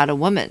were not a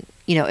woman?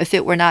 If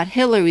it were not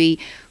Hillary,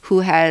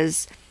 who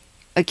has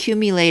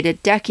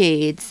accumulated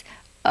decades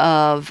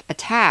of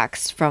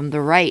attacks from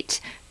the right,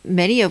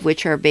 many of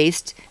which are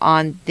based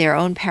on their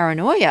own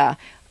paranoia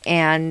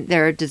and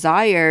their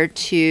desire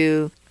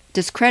to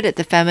discredit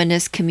the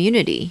feminist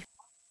community.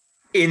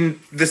 In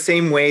the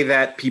same way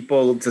that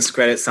people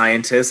discredit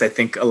scientists, I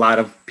think a lot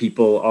of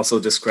people also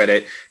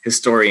discredit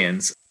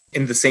historians.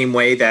 In the same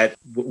way that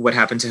what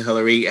happened to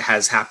Hillary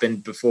has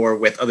happened before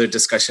with other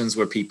discussions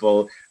where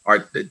people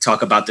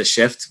talk about the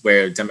shift,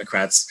 where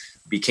Democrats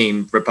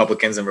became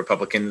Republicans and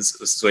Republicans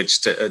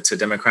switched to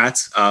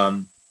Democrats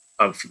of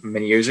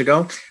many years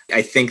ago.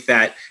 I think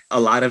that a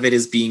lot of it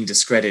is being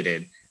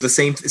discredited. The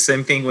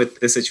same thing with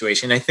this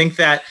situation. I think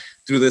that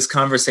through this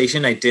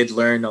conversation, I did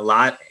learn a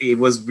lot. It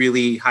was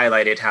really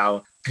highlighted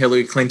how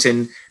Hillary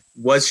Clinton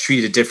was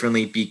treated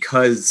differently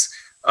because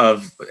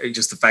of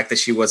just the fact that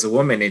she was a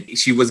woman.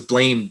 She was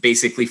blamed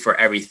basically for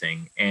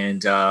everything.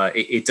 And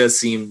it does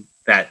seem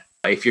that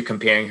if you're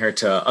comparing her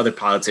to other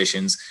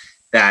politicians,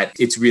 that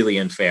it's really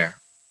unfair.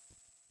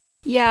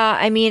 Yeah,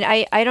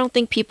 I don't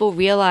think people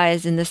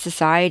realize in this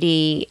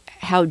society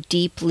how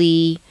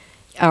deeply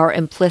our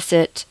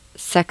implicit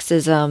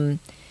sexism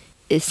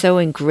is so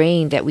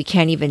ingrained that we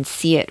can't even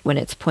see it when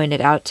it's pointed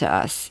out to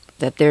us,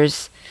 that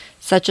there's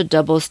such a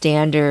double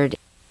standard.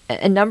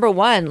 And number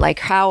one, like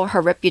how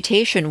her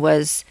reputation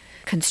was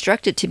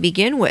constructed to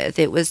begin with.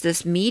 It was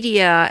this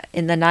media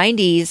in the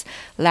 90s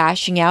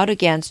lashing out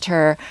against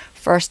her,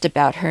 first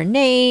about her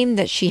name,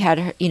 that she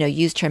had,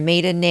 used her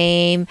maiden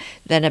name,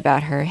 then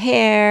about her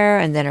hair,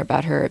 and then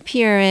about her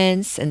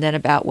appearance, and then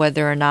about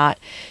whether or not,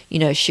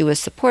 she was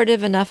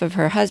supportive enough of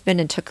her husband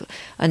and took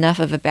enough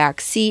of a back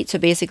seat. So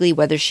basically,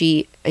 whether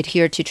she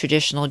adhered to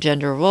traditional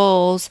gender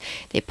roles.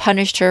 They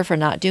punished her for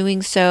not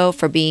doing so,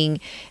 for being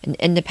an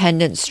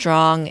independent,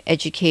 strong,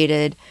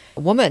 educated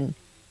woman.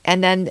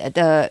 And then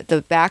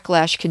the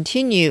backlash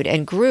continued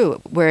and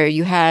grew, where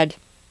you had,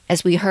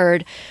 as we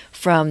heard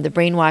from the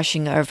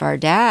brainwashing of our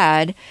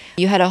dad,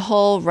 you had a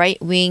whole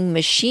right-wing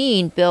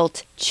machine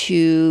built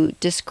to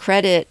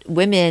discredit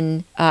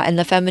women and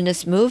the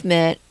feminist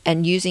movement,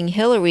 and using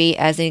Hillary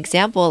as an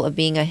example of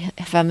being a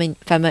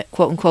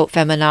quote-unquote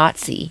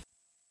feminazi.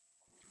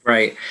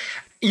 Right.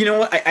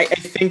 I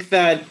think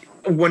that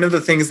one of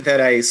the things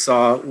that I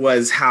saw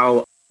was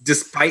how,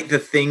 despite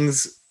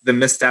the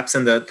missteps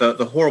and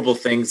the horrible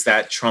things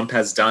that Trump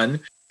has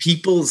done,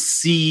 people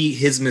see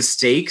his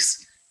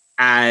mistakes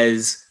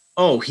as,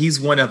 oh,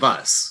 he's one of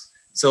us.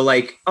 So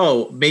like,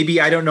 oh,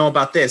 maybe I don't know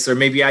about this, or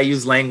maybe I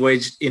use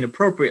language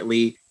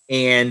inappropriately.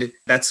 And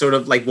that's sort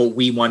of like what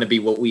we want to be,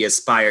 what we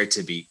aspire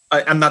to be.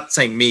 I'm not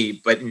saying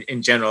me, but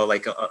in general,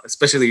 like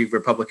especially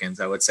Republicans,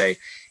 I would say.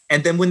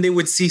 And then when they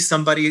would see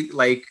somebody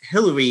like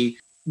Hillary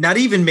not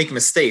even make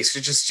mistakes,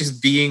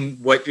 just being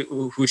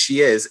who she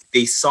is,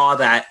 they saw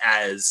that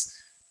as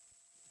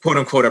quote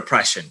unquote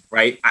oppression,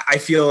 right? I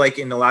feel like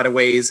in a lot of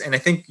ways, and I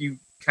think you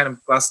kind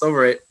of glossed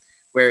over it,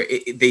 where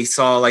they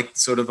saw like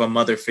sort of a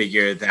mother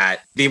figure that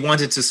they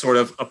wanted to sort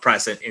of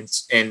oppress it.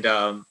 And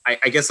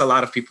I guess a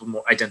lot of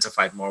people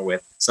identified more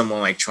with someone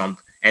like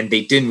Trump, and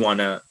they didn't want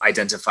to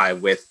identify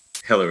with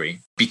Hillary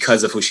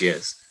because of who she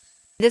is.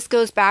 This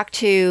goes back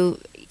to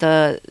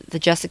the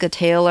Jessica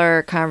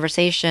Taylor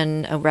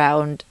conversation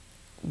around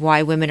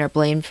why women are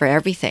blamed for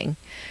everything.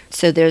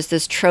 So there's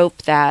this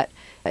trope that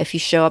if you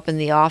show up in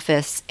the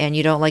office and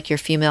you don't like your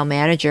female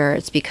manager,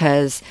 it's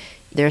because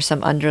there's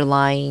some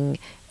underlying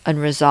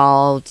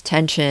unresolved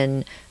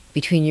tension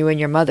between you and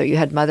your mother. You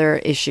had mother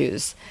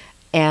issues,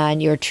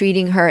 and you're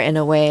treating her in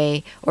a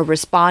way or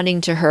responding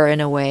to her in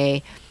a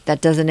way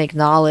that doesn't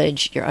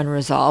acknowledge your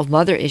unresolved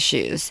mother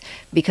issues,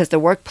 because the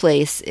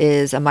workplace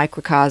is a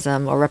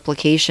microcosm or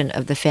replication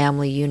of the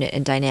family unit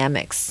and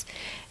dynamics.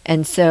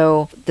 And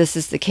so this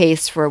is the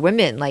case for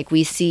women. Like,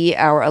 we see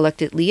our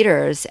elected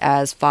leaders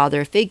as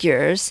father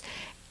figures,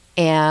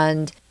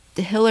 and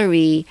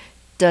Hillary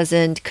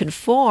doesn't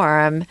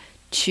conform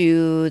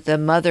to the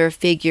mother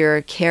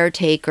figure,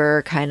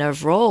 caretaker kind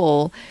of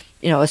role,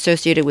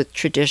 associated with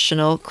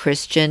traditional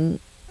Christian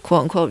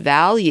quote unquote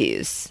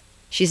values.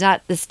 She's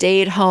not the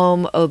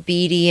stay-at-home,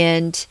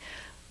 obedient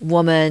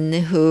woman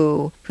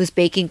who's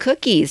baking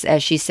cookies,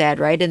 as she said,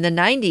 right? In the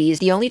 90s,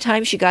 the only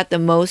time she got the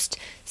most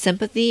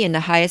sympathy and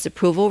the highest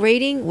approval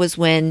rating was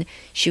when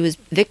she was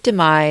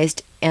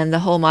victimized and the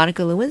whole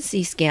Monica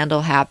Lewinsky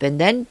scandal happened.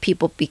 Then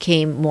people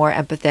became more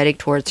empathetic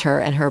towards her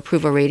and her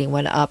approval rating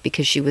went up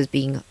because she was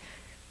being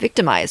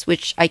victimized,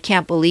 which I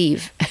can't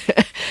believe.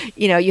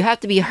 You have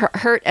to be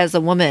hurt as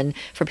a woman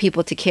for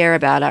people to care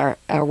about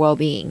our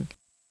well-being.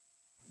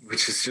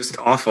 Which is just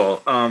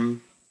awful.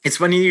 It's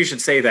funny you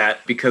should say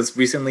that, because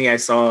recently I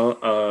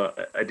saw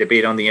a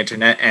debate on the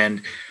internet,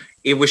 and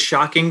it was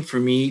shocking for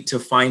me to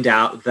find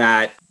out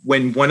that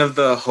when one of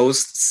the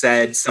hosts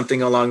said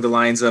something along the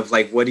lines of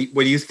like, what do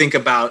you think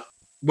about,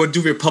 what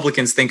do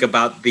Republicans think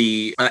about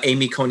the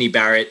Amy Coney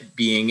Barrett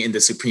being in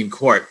the Supreme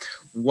Court?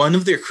 One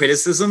of their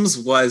criticisms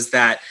was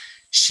that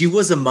she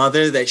was a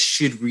mother that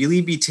should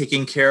really be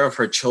taking care of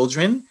her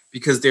children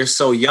because they're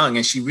so young,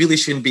 and she really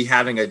shouldn't be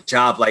having a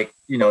job like,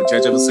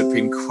 judge of the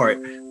Supreme Court,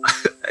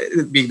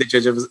 being the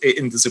judge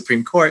in the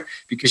Supreme Court,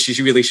 because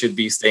she really should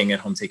be staying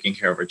at home taking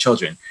care of her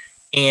children.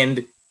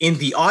 And in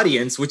the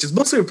audience, which is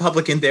mostly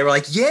Republican, they were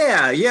like,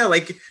 that's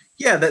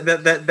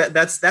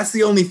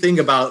the only thing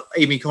about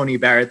Amy Coney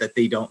Barrett that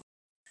they don't.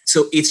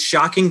 So it's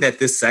shocking that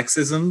this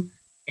sexism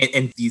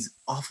and these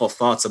awful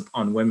thoughts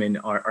on women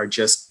are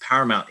just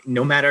paramount,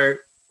 no matter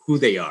who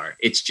they are.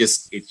 It's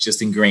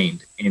just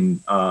ingrained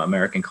in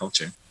American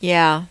culture.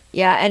 Yeah,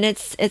 and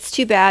it's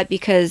too bad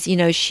because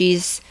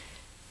she's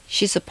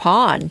a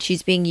pawn.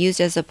 She's being used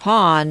as a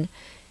pawn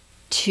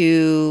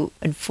to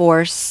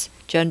enforce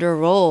gender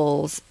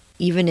roles,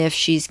 even if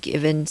she's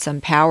given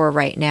some power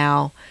right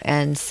now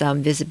and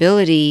some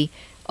visibility.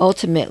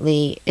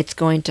 Ultimately, it's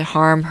going to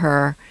harm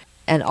her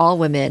and all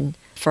women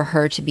for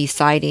her to be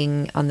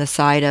siding on the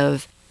side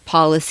of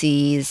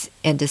policies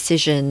and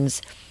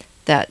decisions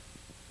that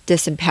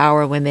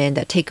disempower women,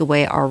 that take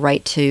away our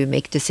right to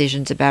make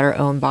decisions about our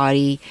own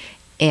body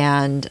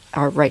and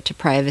our right to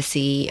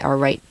privacy, our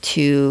right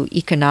to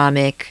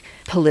economic,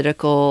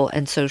 political,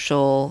 and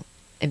social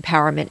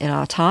empowerment and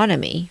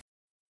autonomy.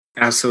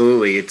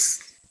 Absolutely.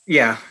 It's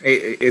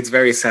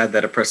very sad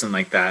that a person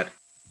like that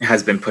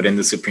has been put in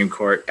the Supreme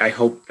Court. I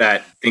hope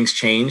that things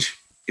change.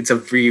 It's a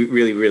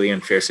really, really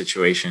unfair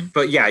situation.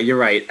 But yeah, you're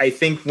right. I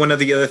think one of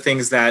the other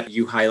things that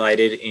you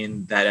highlighted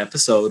in that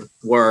episode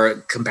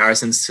were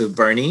comparisons to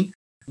Bernie,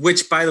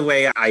 which, by the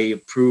way, I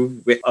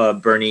approve with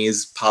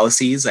Bernie's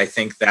policies. I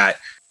think that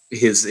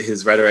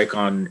his rhetoric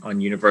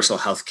on universal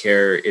health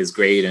care is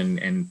great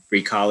and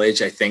free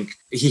college. I think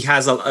he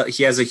has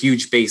a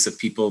huge base of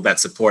people that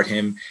support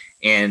him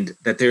and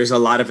that there's a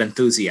lot of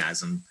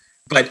enthusiasm.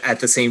 But at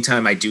the same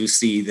time, I do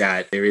see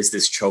that there is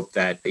this trope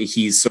that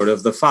he's sort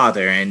of the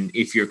father. And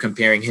if you're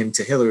comparing him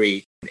to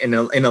Hillary, in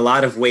a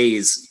lot of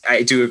ways,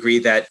 I do agree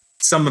that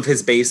some of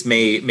his base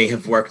may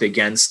have worked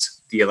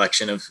against the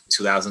election of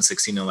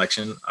 2016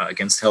 election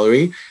against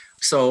Hillary.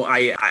 So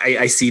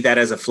I see that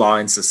as a flaw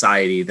in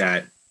society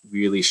that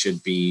really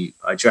should be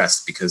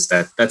addressed, because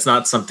that's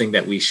not something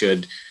that we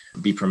should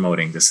be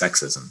promoting, the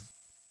sexism.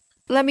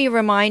 Let me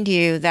remind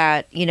you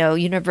that,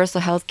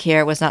 universal health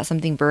care was not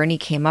something Bernie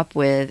came up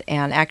with.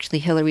 And actually,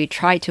 Hillary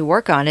tried to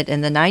work on it in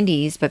the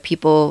 90s, but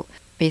people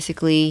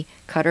basically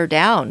cut her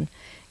down.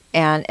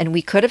 And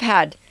we could have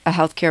had a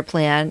healthcare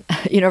plan,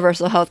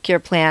 universal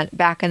healthcare plan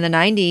back in the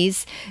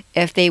 90s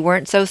if they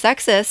weren't so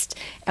sexist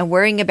and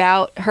worrying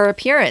about her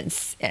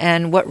appearance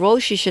and what role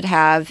she should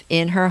have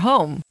in her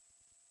home.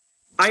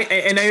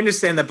 I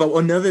understand that, but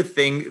another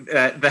thing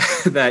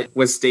that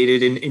was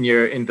stated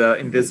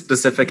in this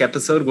specific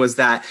episode was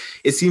that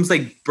it seems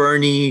like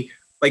Bernie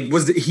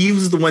he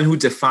was the one who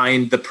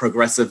defined the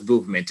progressive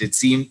movement. It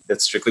seemed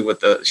that's strictly what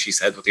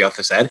the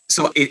author said.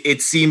 So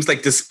it seems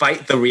like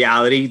despite the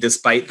reality,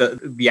 despite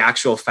the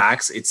actual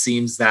facts, it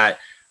seems that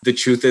the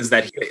truth is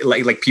that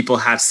people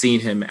have seen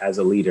him as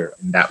a leader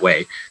in that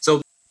way.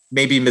 So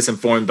maybe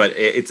misinformed, but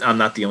I'm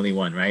not the only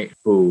one, right,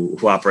 who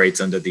operates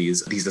under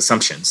these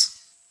assumptions.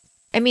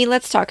 I mean,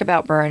 let's talk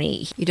about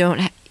Bernie. You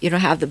don't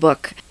have the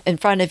book in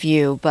front of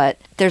you, but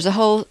there's a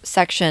whole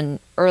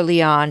section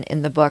early on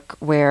in the book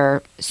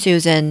where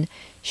Susan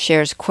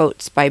shares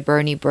quotes by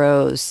Bernie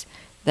bros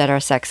that are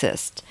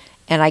sexist.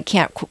 And I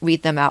can't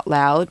read them out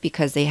loud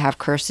because they have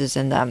curses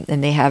in them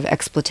and they have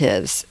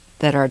expletives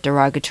that are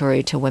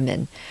derogatory to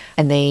women.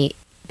 And they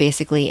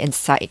basically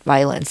incite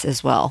violence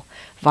as well,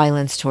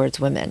 violence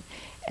towards women.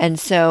 And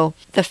so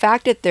the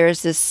fact that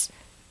there's this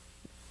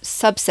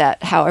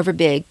subset, however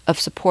big, of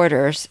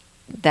supporters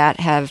that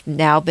have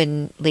now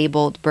been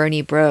labeled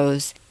Bernie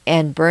bros,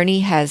 and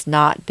Bernie has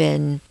not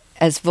been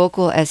as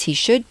vocal as he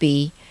should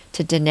be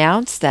to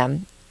denounce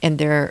them and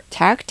their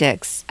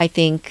tactics, I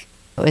think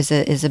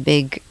is a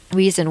big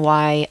reason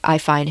why I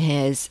find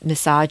his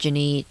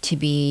misogyny to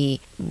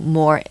be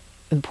more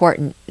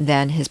important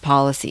than his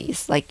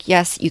policies. Like,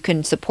 yes, you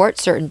can support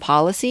certain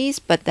policies,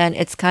 but then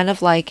it's kind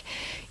of like,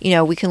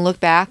 we can look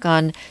back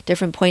on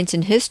different points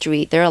in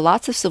history. There are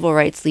lots of civil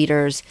rights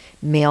leaders,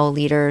 male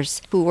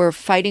leaders, who were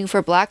fighting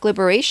for Black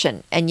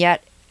liberation, and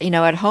yet,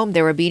 at home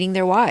they were beating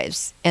their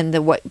wives,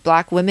 and what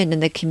Black women in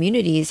the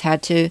communities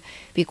had to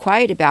be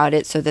quiet about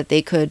it so that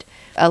they could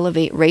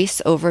elevate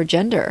race over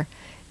gender.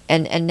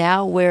 And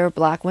now we're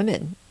Black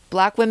women.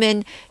 Black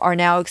women are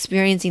now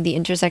experiencing the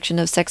intersection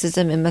of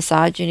sexism and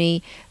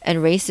misogyny and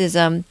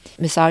racism,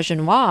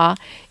 misogynoir,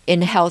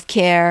 in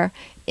healthcare,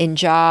 in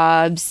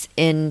jobs,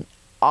 in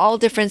all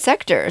different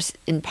sectors,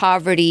 in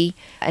poverty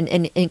and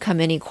in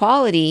income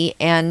inequality.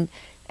 And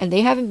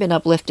they haven't been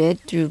uplifted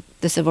through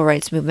the civil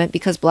rights movement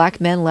because Black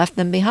men left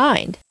them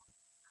behind.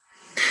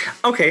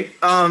 Okay.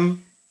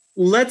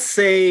 Let's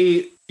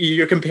say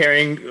you're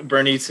comparing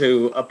Bernie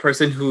to a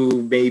person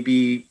who may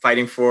be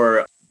fighting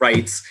for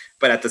rights,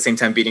 but at the same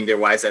time beating their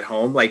wives at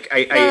home.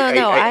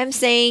 I'm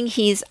saying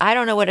I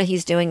don't know what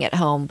he's doing at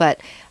home,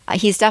 but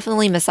he's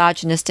definitely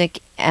misogynistic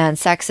and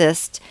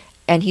sexist.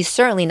 And he's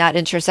certainly not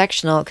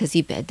intersectional because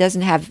he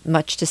doesn't have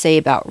much to say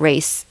about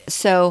race.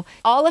 So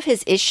all of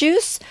his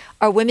issues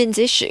are women's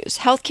issues.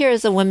 Healthcare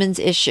is a women's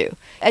issue.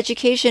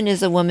 Education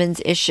is a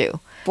women's issue.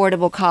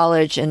 Affordable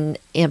college and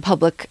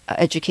public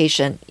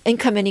education,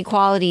 income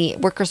inequality,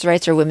 workers'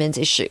 rights are women's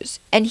issues.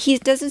 And he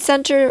doesn't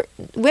center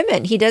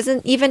women. He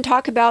doesn't even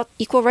talk about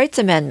Equal Rights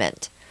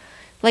Amendment.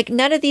 Like,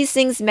 none of these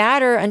things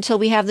matter until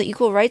we have the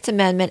Equal Rights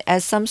Amendment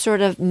as some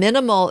sort of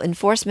minimal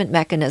enforcement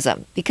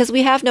mechanism, because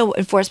we have no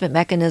enforcement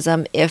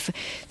mechanism if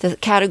the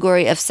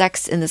category of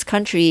sex in this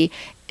country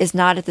is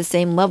not at the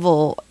same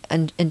level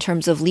in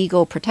terms of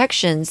legal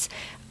protections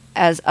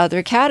as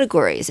other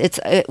categories.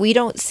 We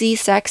don't see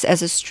sex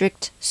as a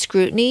strict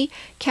scrutiny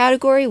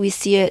category. We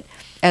see it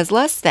as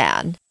less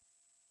than.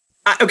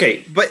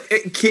 Okay, but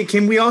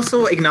can we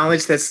also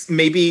acknowledge that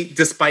maybe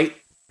despite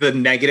the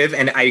negative,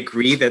 and I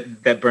agree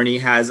that Bernie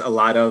has a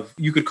lot of,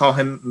 you could call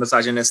him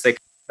misogynistic,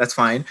 that's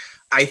fine.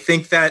 I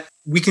think that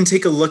we can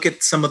take a look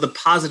at some of the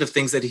positive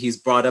things that he's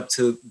brought up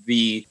to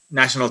the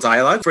national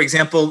dialogue. For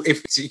example,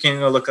 if you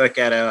can look like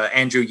at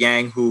Andrew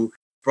Yang, who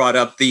brought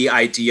up the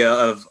idea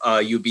of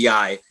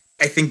UBI.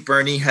 I think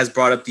Bernie has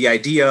brought up the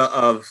idea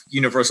of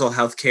universal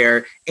health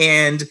care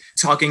and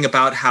talking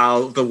about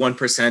how the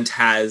 1%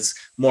 has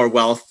more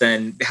wealth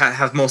than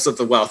have most of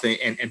the wealth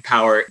and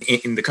power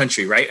in the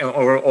country, right?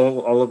 Or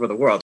all over the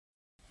world.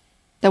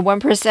 The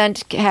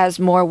 1% has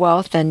more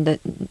wealth than the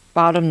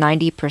bottom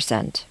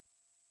 90%.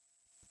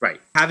 Right.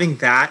 Having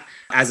that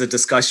as a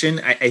discussion,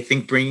 I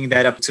think bringing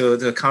that up to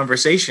the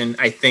conversation,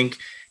 I think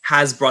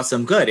has brought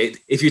some good.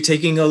 If you're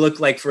taking a look,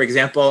 like, for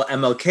example,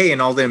 MLK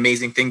and all the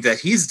amazing things that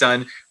he's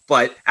done,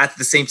 but at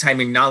the same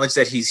time acknowledge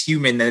that he's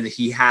human, that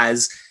he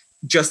has,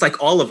 just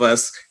like all of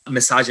us,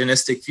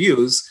 misogynistic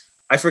views.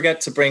 I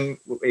forget to bring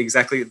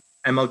exactly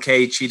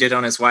MLK cheated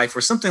on his wife or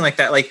something like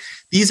that. Like,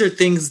 these are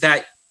things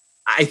that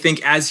I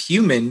think as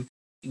human,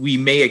 we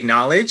may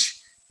acknowledge,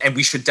 and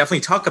we should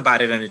definitely talk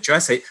about it and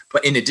address it.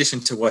 But in addition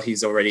to what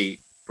he's already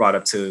brought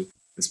up to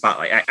the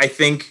spotlight, I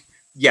think,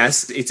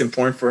 yes, it's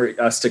important for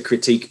us to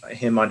critique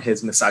him on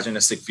his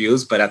misogynistic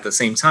views, but at the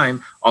same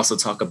time, also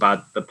talk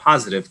about the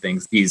positive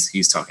things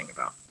he's talking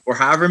about. Or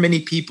however many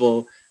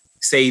people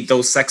say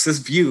those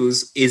sexist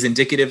views is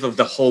indicative of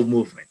the whole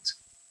movement.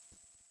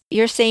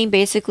 You're saying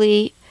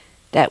basically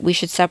that we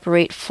should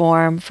separate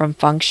form from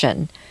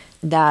function,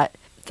 that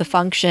the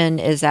function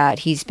is that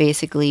he's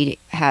basically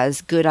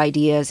has good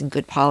ideas and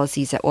good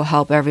policies that will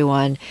help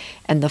everyone,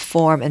 and the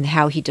form and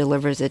how he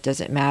delivers it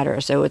doesn't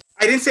matter. So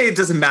I didn't say it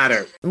doesn't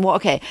matter. Well,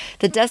 okay.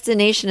 The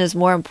destination is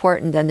more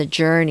important than the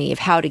journey of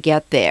how to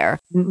get there.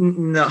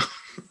 No,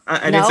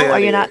 I didn't say that. Or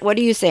you're not? What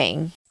are you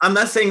saying? I'm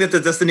not saying that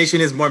the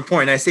destination is more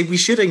important. I say we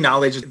should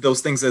acknowledge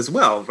those things as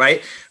well,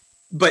 right?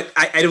 But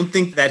I don't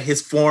think that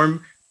his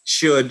form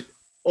should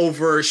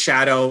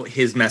overshadow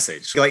his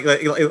message. Like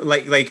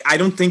I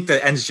don't think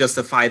the ends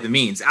justify the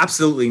means.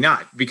 Absolutely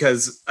not.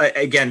 Because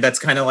again, that's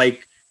kind of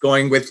like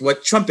going with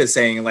what Trump is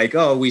saying, like,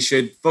 oh, we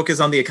should focus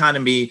on the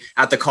economy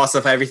at the cost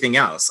of everything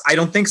else. I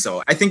don't think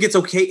so. I think it's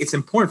okay. It's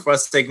important for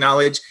us to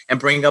acknowledge and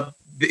bring up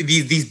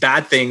these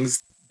bad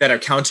things that are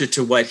counter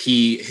to what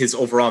his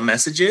overall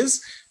message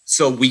is,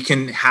 so we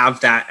can have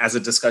that as a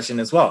discussion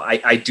as well.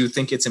 I do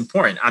think it's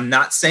important. I'm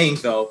not saying,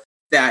 though,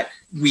 that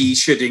we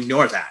should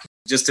ignore that.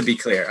 Just to be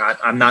clear,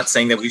 I'm not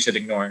saying that we should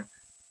ignore.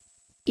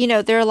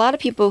 There are a lot of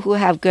people who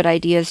have good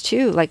ideas,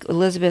 too, like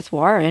Elizabeth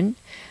Warren.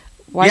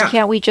 Why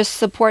can't we just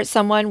support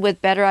someone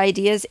with better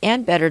ideas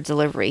and better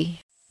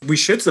delivery? We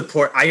should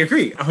support. I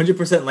agree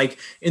 100%. Like,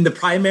 in the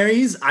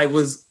primaries, I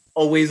was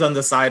always on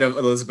the side of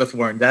Elizabeth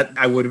Warren. That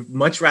I would have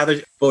much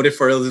rather voted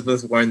for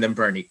Elizabeth Warren than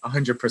Bernie,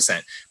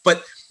 100%.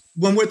 But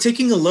when we're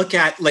taking a look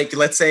at, like,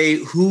 let's say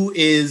who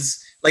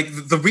is, like,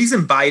 the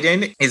reason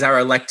Biden is our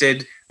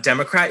elected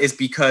Democrat is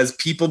because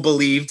people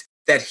believed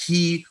that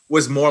he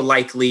was more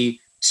likely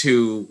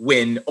to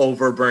win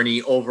over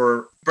Bernie.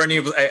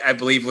 I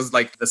believe, was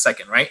like the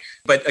second, right?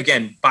 But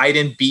again,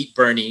 Biden beat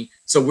Bernie.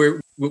 So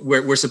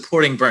we're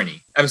supporting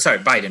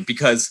Biden,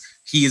 because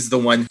he's the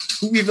one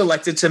who we've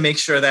elected to make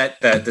sure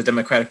that the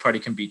Democratic Party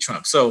can beat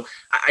Trump. So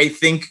I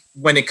think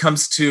when it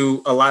comes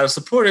to a lot of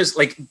supporters,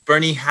 like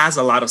Bernie has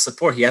a lot of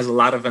support. He has a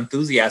lot of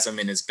enthusiasm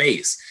in his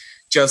base.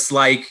 Just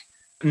like,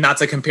 not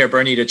to compare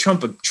Bernie to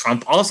Trump, but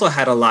Trump also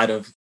had a lot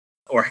of,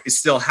 or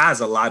still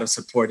has a lot of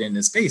support in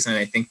his base. And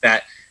I think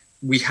that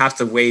we have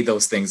to weigh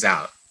those things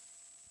out.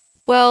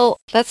 Well,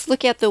 let's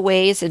look at the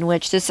ways in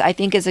which this, I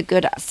think, is a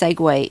good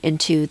segue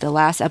into the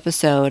last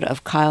episode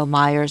of Kyle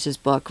Myers'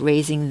 book,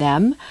 Raising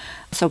Them.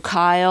 So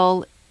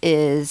Kyle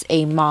is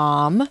a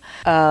mom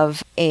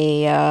of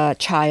a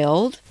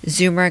child,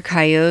 Zoomer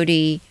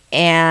Coyote,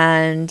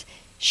 and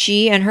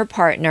she and her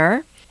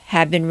partner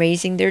have been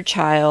raising their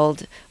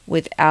child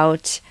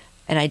without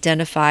an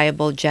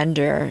identifiable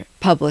gender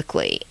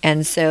publicly.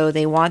 And so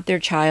they want their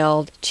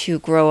child to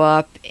grow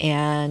up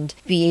and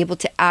be able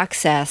to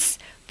access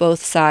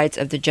both sides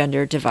of the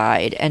gender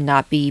divide and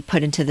not be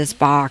put into this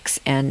box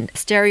and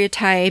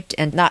stereotyped,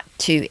 and not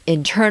to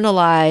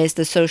internalize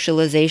the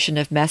socialization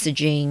of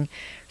messaging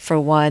for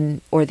one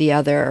or the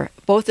other,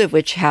 both of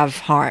which have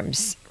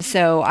harms.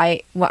 So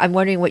I'm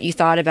wondering what you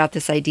thought about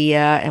this idea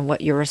and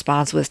what your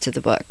response was to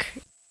the book.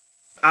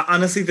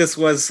 Honestly, this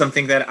was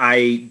something that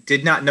I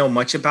did not know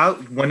much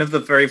about. One of the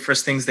very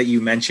first things that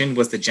you mentioned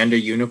was the gender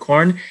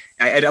unicorn.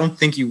 I don't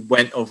think you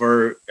went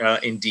over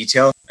in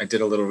detail. I did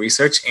a little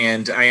research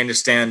and I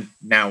understand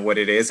now what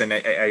it is. And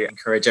I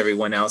encourage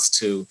everyone else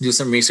to do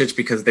some research,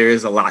 because there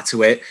is a lot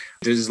to it.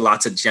 There's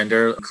lots of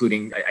gender,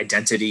 including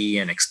identity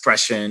and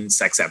expression,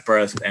 sex at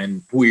birth,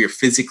 and who you're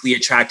physically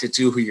attracted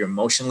to, who you're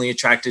emotionally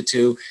attracted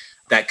to.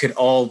 That could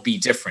all be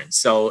different.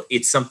 So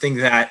it's something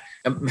that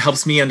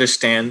helps me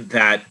understand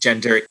that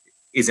gender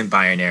isn't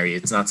binary.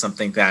 It's not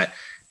something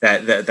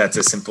that's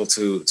as simple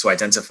to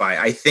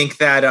identify. I think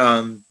that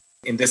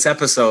in this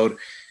episode,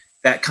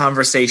 that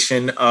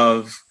conversation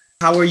of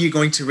how are you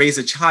going to raise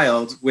a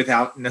child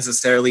without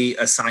necessarily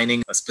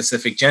assigning a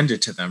specific gender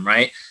to them,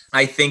 right?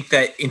 I think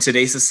that in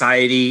today's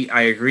society,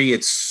 I agree,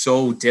 it's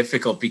so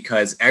difficult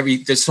because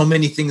there's so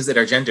many things that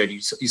are gendered.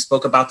 You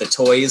spoke about the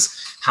toys,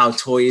 how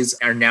toys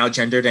are now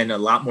gendered, and a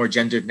lot more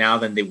gendered now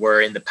than they were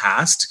in the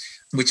past,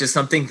 which is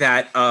something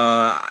that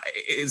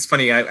it's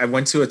funny. I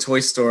went to a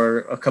toy store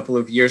a couple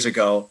of years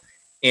ago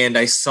and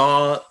I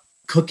saw a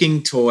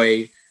cooking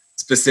toy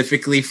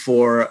specifically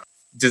for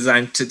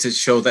designed to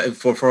show that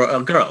for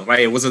a girl, right?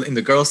 It was in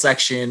the girl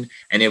section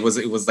and it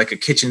was like a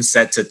kitchen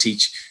set to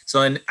teach.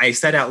 So then I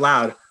said out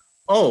loud,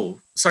 oh,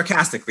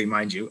 sarcastically,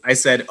 mind you, I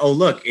said, oh,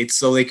 look, it's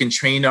so they can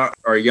train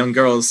our young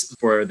girls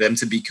for them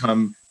to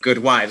become good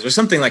wives or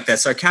something like that,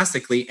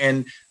 sarcastically.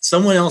 And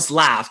someone else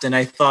laughed. And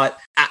I thought,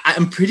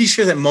 I'm pretty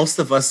sure that most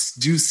of us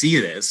do see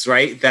this,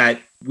 right?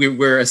 That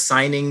we're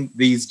assigning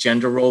these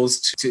gender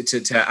roles to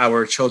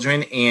our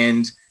children.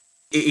 And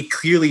it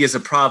clearly is a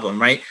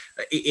problem, right?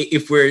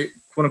 If we're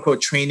quote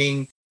unquote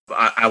training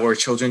our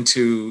children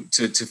to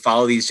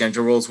follow these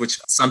gender roles, which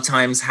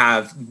sometimes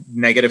have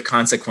negative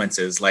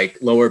consequences, like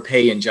lower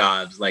pay in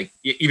jobs, like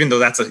even though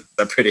that's a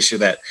separate issue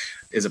that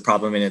is a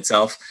problem in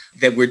itself,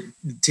 that we're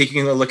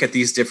taking a look at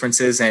these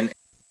differences and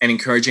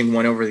encouraging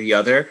one over the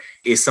other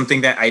is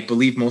something that I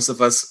believe most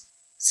of us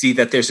see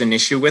that there's an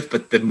issue with,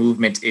 but the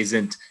movement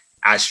isn't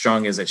as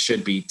strong as it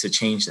should be to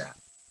change that.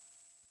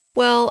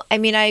 Well, I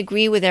mean, I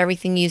agree with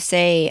everything you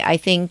say. I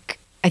think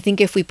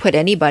if we put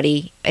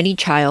any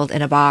child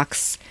in a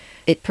box,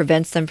 it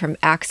prevents them from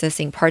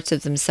accessing parts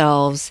of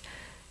themselves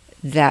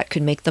that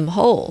could make them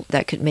whole,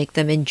 that could make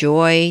them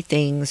enjoy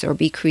things or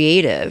be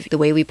creative. The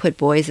way we put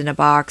boys in a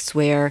box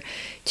where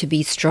to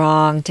be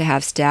strong, to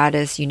have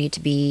status, you need to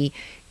be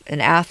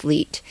an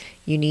athlete,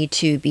 you need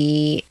to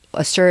be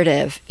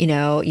assertive, you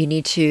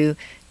need to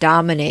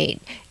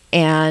dominate.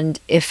 And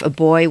if a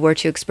boy were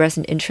to express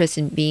an interest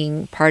in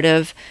being part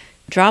of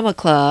drama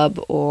club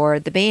or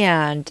the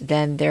band,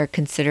 then they're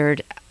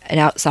considered an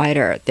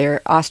outsider.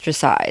 They're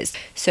ostracized.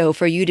 So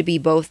for you to be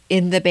both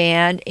in the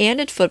band and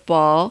at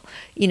football,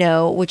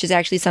 which is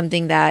actually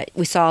something that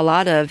we saw a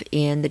lot of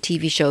in the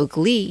TV show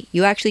Glee,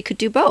 you actually could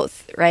do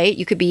both, right?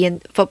 You could be a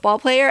football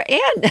player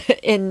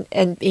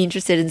and be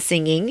interested in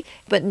singing.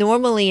 But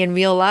normally in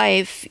real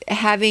life,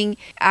 having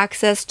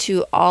access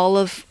to all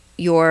of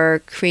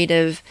your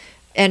creative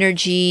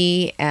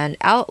energy and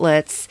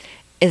outlets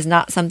is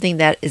not something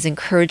that is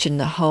encouraged in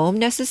the home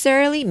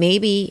necessarily.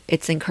 Maybe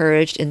it's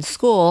encouraged in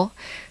school,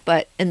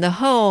 but in the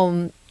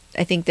home,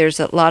 I think there's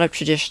a lot of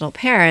traditional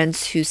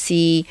parents who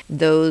see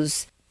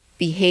those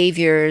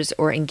behaviors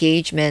or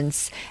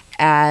engagements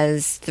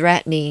as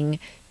threatening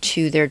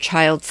to their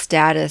child's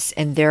status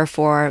and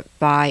therefore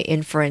by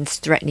inference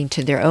threatening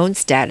to their own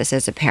status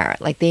as a parent.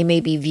 Like they may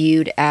be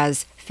viewed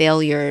as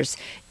failures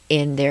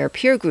in their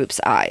peer group's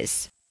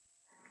eyes.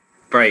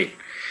 Right.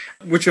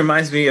 Which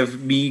reminds me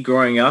of me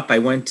growing up. I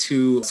went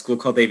to a school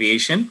called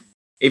Aviation.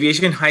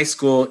 Aviation High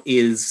School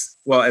is,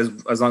 well,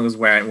 as long as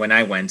when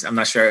I went, I'm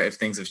not sure if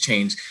things have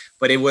changed,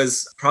 but it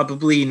was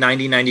probably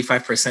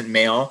 95%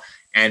 male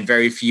and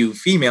very few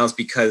females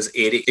because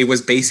it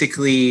was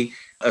basically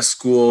a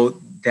school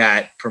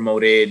that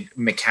promoted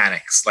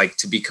mechanics, like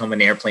to become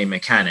an airplane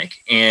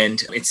mechanic.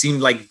 And it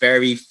seemed like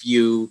very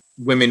few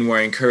women were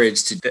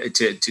encouraged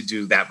to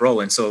do that role.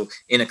 And so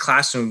in a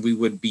classroom, we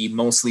would be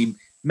mostly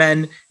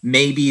men.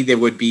 Maybe there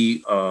would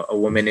be a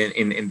woman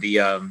in the,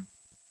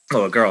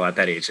 a girl at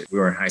that age. We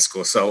were in high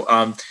school. So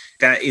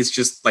that is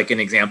just like an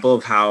example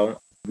of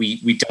how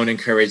we don't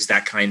encourage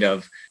that kind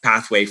of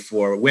pathway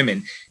for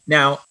women.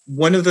 Now,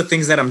 one of the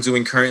things that I'm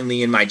doing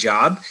currently in my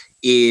job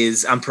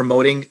is I'm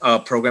promoting a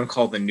program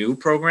called the New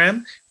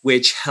Program,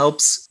 which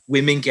helps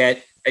women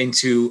get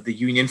into the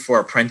union for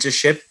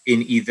apprenticeship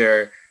in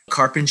either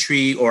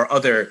carpentry or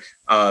other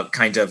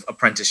kind of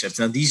apprenticeships.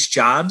 Now, these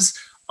jobs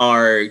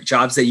are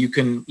jobs that you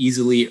can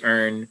easily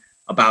earn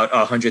about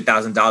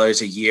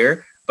 $100,000 a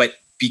year, but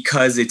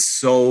because it's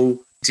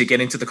so, to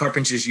get into the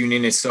carpenters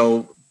union is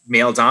so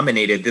male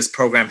dominated, this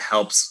program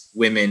helps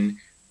women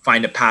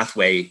find a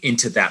pathway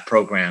into that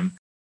program.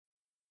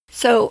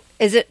 So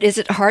is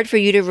it hard for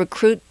you to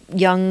recruit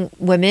young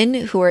women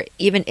who are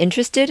even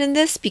interested in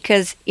this?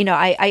 Because,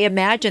 I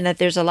imagine that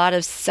there's a lot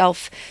of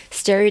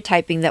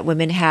self-stereotyping that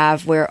women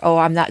have where, oh,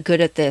 I'm not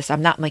good at this,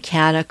 I'm not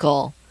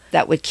mechanical,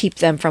 that would keep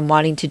them from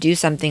wanting to do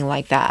something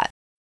like that.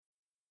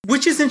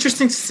 Which is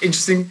interesting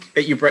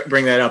that you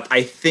bring that up.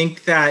 I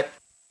think that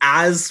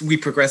as we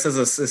progress as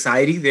a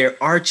society, there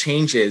are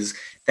changes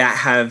that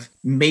have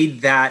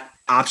made that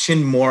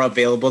option more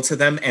available to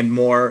them and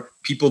more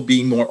people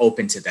being more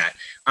open to that.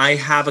 I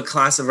have a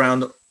class of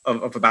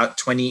about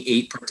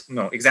 28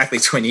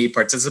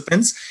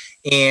 participants.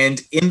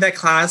 And in that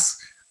class,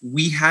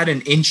 we had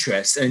an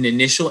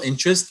initial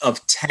interest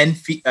of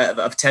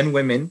 10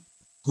 women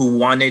who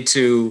wanted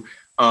to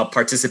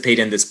participate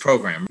in this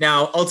program.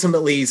 Now,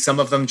 ultimately, some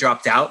of them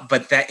dropped out,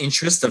 but that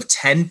interest of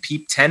 10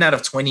 out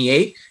of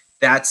 28,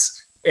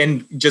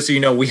 and just so you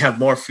know, we have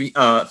more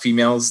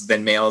females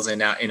than males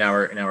in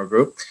our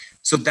group.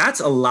 So that's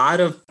a lot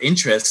of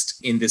interest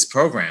in this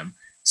program.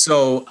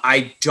 So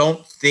I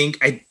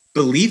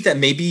believe that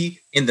maybe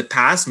in the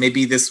past,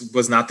 maybe this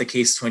was not the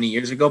case 20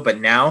 years ago,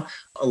 but now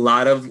a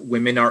lot of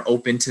women are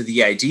open to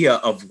the idea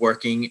of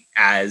working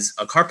as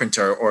a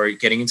carpenter or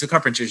getting into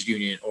carpenters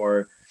union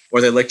or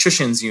the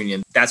electricians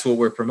union. That's what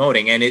we're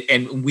promoting.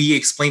 And we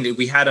explained it.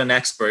 We had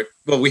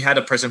we had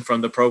a person from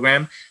the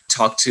program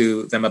talk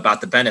to them about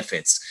the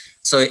benefits.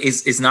 So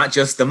it's not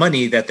just the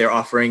money that they're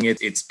offering.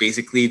 It's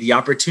basically the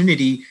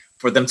opportunity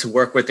for them to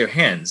work with their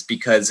hands,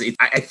 because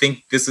I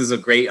think this is a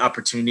great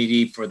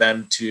opportunity for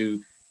them to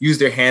use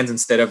their hands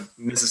instead of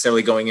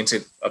necessarily going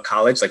into a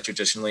college like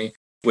traditionally,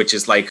 which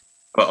is like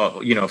a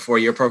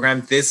 4-year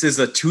program. This is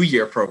a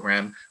 2-year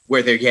program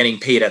where they're getting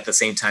paid at the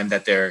same time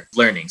that they're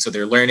learning. So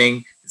they're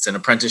learning, it's an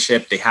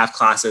apprenticeship, they have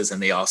classes,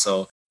 and they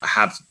also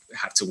have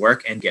to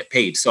work and get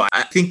paid. So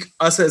I think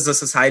us as a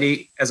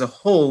society as a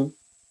whole,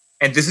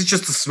 and this is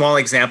just a small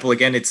example.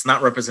 Again, it's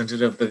not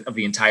representative of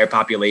the entire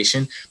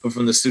population, but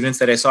from the students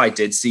that I saw, I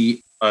did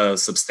see a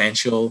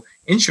substantial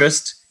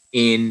interest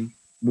in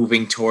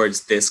moving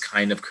towards this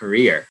kind of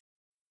career.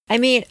 I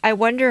mean, I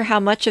wonder how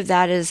much of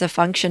that is a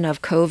function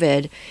of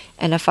COVID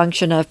and a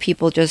function of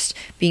people just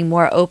being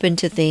more open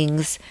to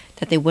things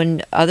that they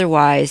wouldn't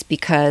otherwise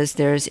because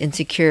there's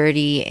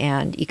insecurity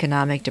and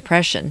economic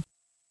depression.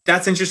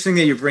 That's interesting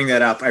that you bring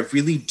that up. I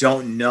really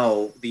don't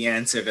know the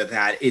answer to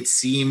that. It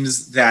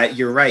seems that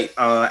you're right.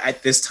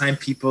 At this time,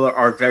 people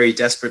are very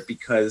desperate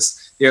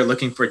because they're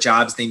looking for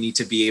jobs. They need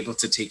to be able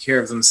to take care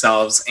of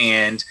themselves.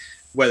 And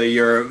whether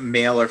you're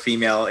male or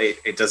female,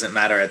 it doesn't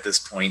matter at this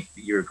point.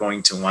 You're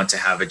going to want to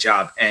have a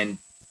job. And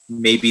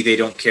maybe they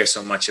don't care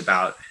so much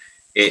about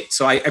it.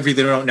 So I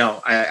really don't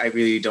know. I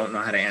really don't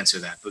know how to answer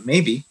that, but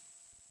maybe.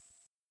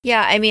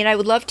 Yeah, I mean, I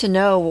would love to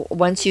know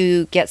once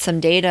you get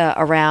some data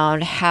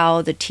around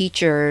how the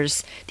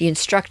teachers, the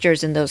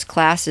instructors in those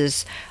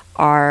classes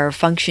are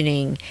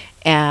functioning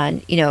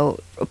and,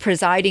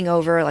 presiding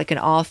over like an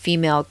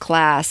all-female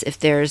class. If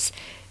there's,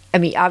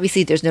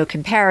 obviously there's no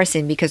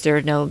comparison because there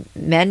are no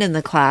men in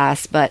the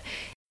class, but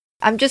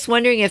I'm just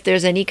wondering if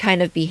there's any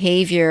kind of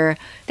behavior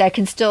that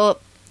can still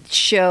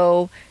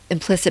show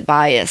implicit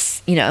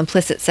bias,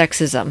 implicit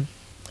sexism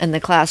in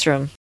the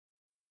classroom.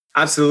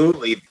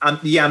 Absolutely.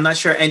 I'm not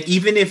sure. And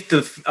even if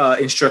the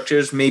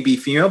instructors may be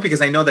female, because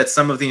I know that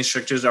some of the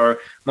instructors are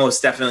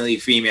most definitely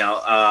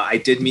female. I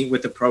did meet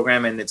with the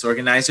program and its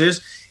organizers,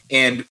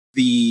 and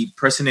the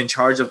person in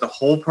charge of the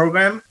whole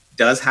program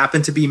does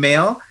happen to be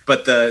male,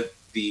 but the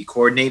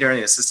coordinator and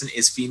the assistant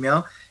is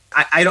female.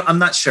 I'm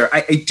not sure.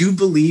 I do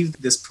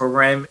believe this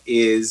program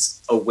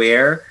is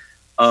aware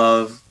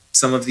of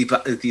some of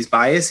these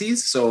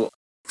biases. So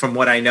from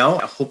what I know,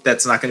 I hope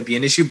that's not going to be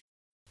an issue.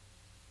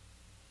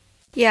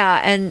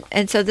 Yeah,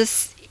 and so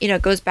this,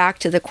 goes back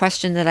to the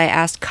question that I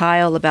asked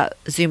Kyle about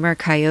Zoomer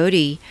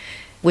Coyote,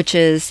 which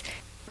is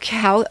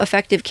how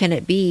effective can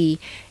it be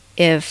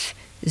if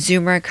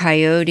Zoomer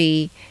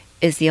Coyote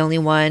is the only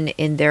one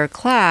in their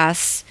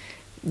class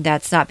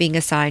that's not being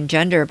assigned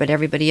gender, but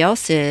everybody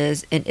else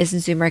is, and isn't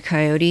Zoomer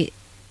Coyote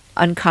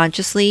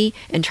unconsciously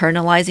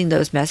internalizing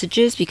those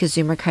messages because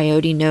Zoomer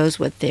Coyote knows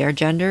what their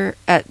gender,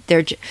 what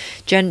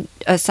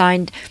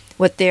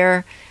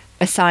their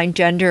assigned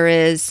gender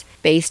is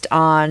based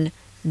on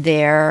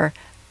their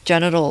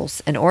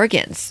genitals and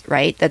organs,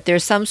 right? That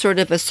there's some sort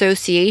of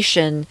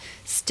association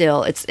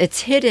still.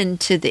 It's hidden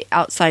to the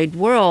outside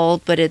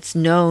world, but it's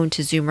known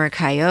to Zoomer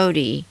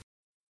Coyote.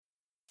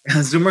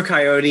 Zoomer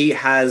Coyote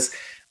has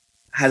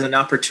an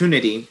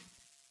opportunity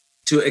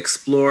to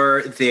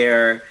explore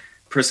their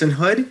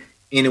personhood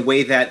in a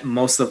way that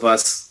most of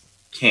us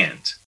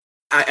can't.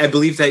 I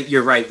believe that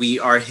you're right. We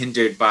are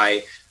hindered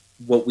by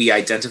what we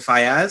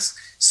identify as.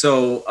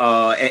 So,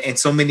 and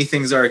so many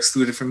things are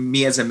excluded from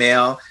me as a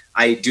male.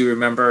 I do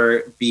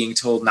remember being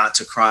told not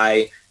to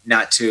cry,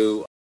 not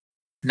to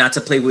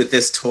play with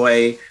this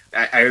toy.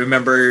 I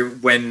remember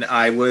when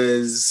I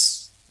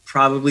was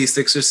probably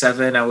 6 or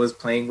 7, I was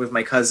playing with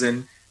my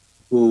cousin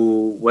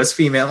who is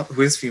female,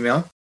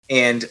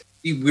 and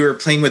we were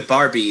playing with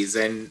Barbies,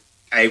 and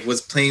I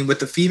was playing with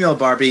the female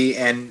Barbie,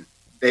 and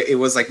it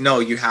was like, no,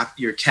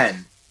 you're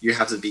Ken. You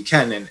have to be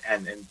Ken.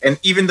 And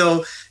even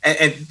though,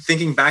 and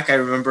thinking back, I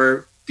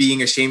remember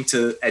being ashamed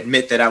to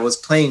admit that I was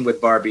playing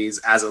with Barbies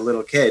as a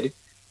little kid.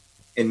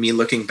 And me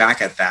looking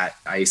back at that,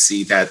 I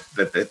see that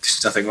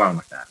there's nothing wrong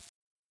with that.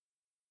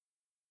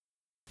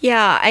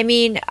 Yeah, I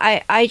mean,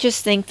 I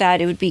just think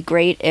that it would be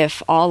great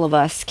if all of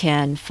us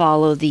can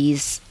follow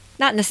these.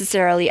 Not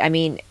necessarily, I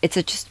mean, it's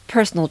a just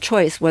personal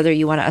choice whether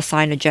you want to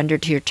assign a gender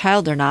to your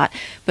child or not,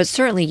 but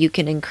certainly you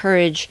can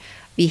encourage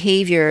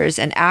behaviors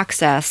and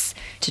access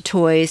to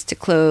toys, to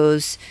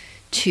clothes,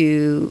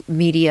 to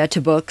media, to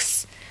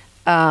books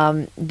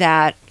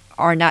that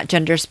are not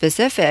gender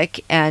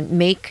specific, and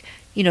make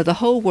the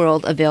whole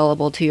world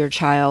available to your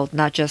child,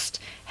 not just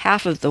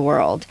half of the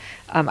world.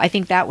 I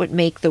think that would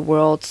make the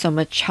world so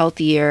much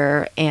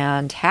healthier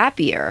and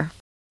happier.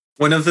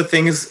 One of the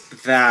things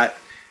that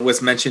was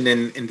mentioned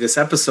in this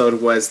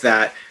episode was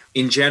that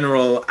in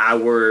general,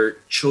 our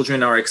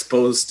children are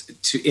exposed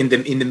to in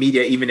the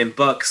media, even in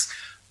books,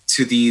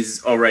 to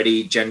these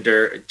already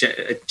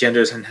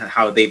genders and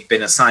how they've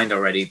been assigned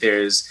already.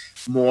 There's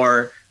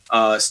more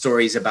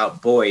stories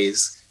about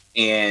boys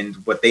and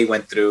what they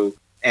went through,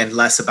 and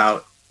less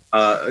about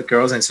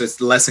girls, and so it's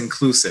less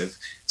inclusive.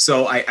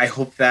 So I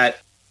hope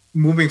that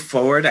moving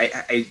forward,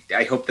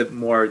 I hope that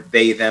more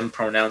they them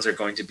pronouns are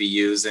going to be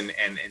used, and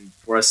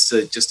for us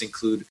to just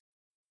to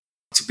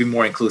be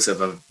more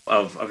inclusive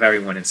of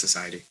everyone in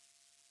society.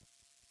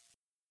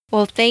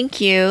 Well,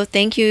 thank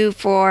you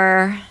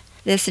for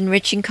this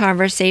enriching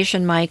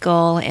conversation,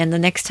 Michael. And the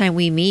next time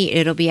we meet,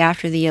 it'll be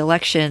after the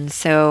election,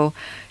 so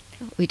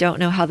we don't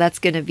know how that's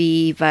going to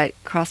be, but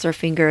cross our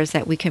fingers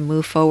that we can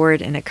move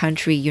forward in a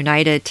country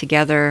united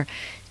together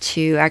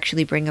to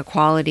actually bring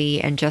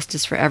equality and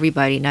justice for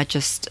everybody, not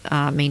just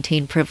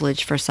maintain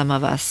privilege for some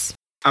of us.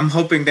 I'm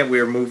hoping that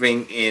we're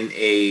moving in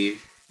a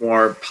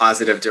more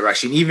positive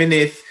direction. Even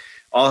if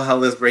all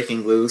hell is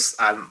breaking loose,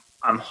 I'm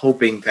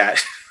hoping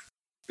that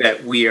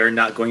we are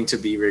not going to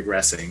be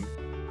regressing.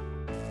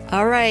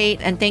 All right.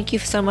 And thank you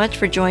so much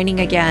for joining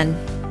again.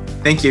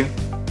 Thank you.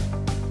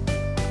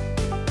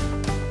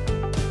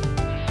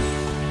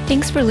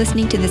 Thanks for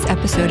listening to this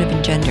episode of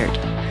Engendered.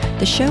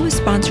 The show is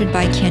sponsored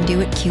by Can Do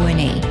It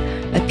Q&A,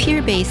 a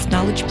peer-based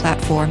knowledge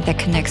platform that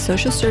connects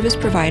social service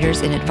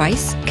providers in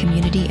advice,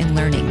 community, and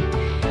learning.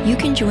 You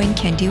can join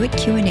Can Do It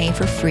Q&A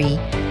for free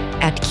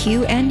at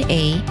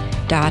qa.kanduit.com.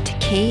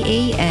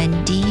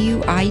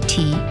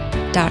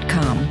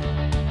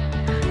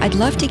 I'd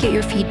love to get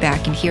your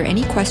feedback and hear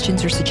any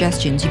questions or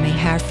suggestions you may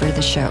have for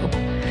the show.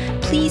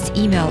 Please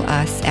email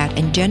us at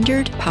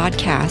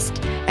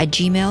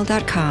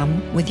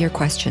engenderedpodcast@gmail.com with your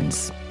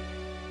questions.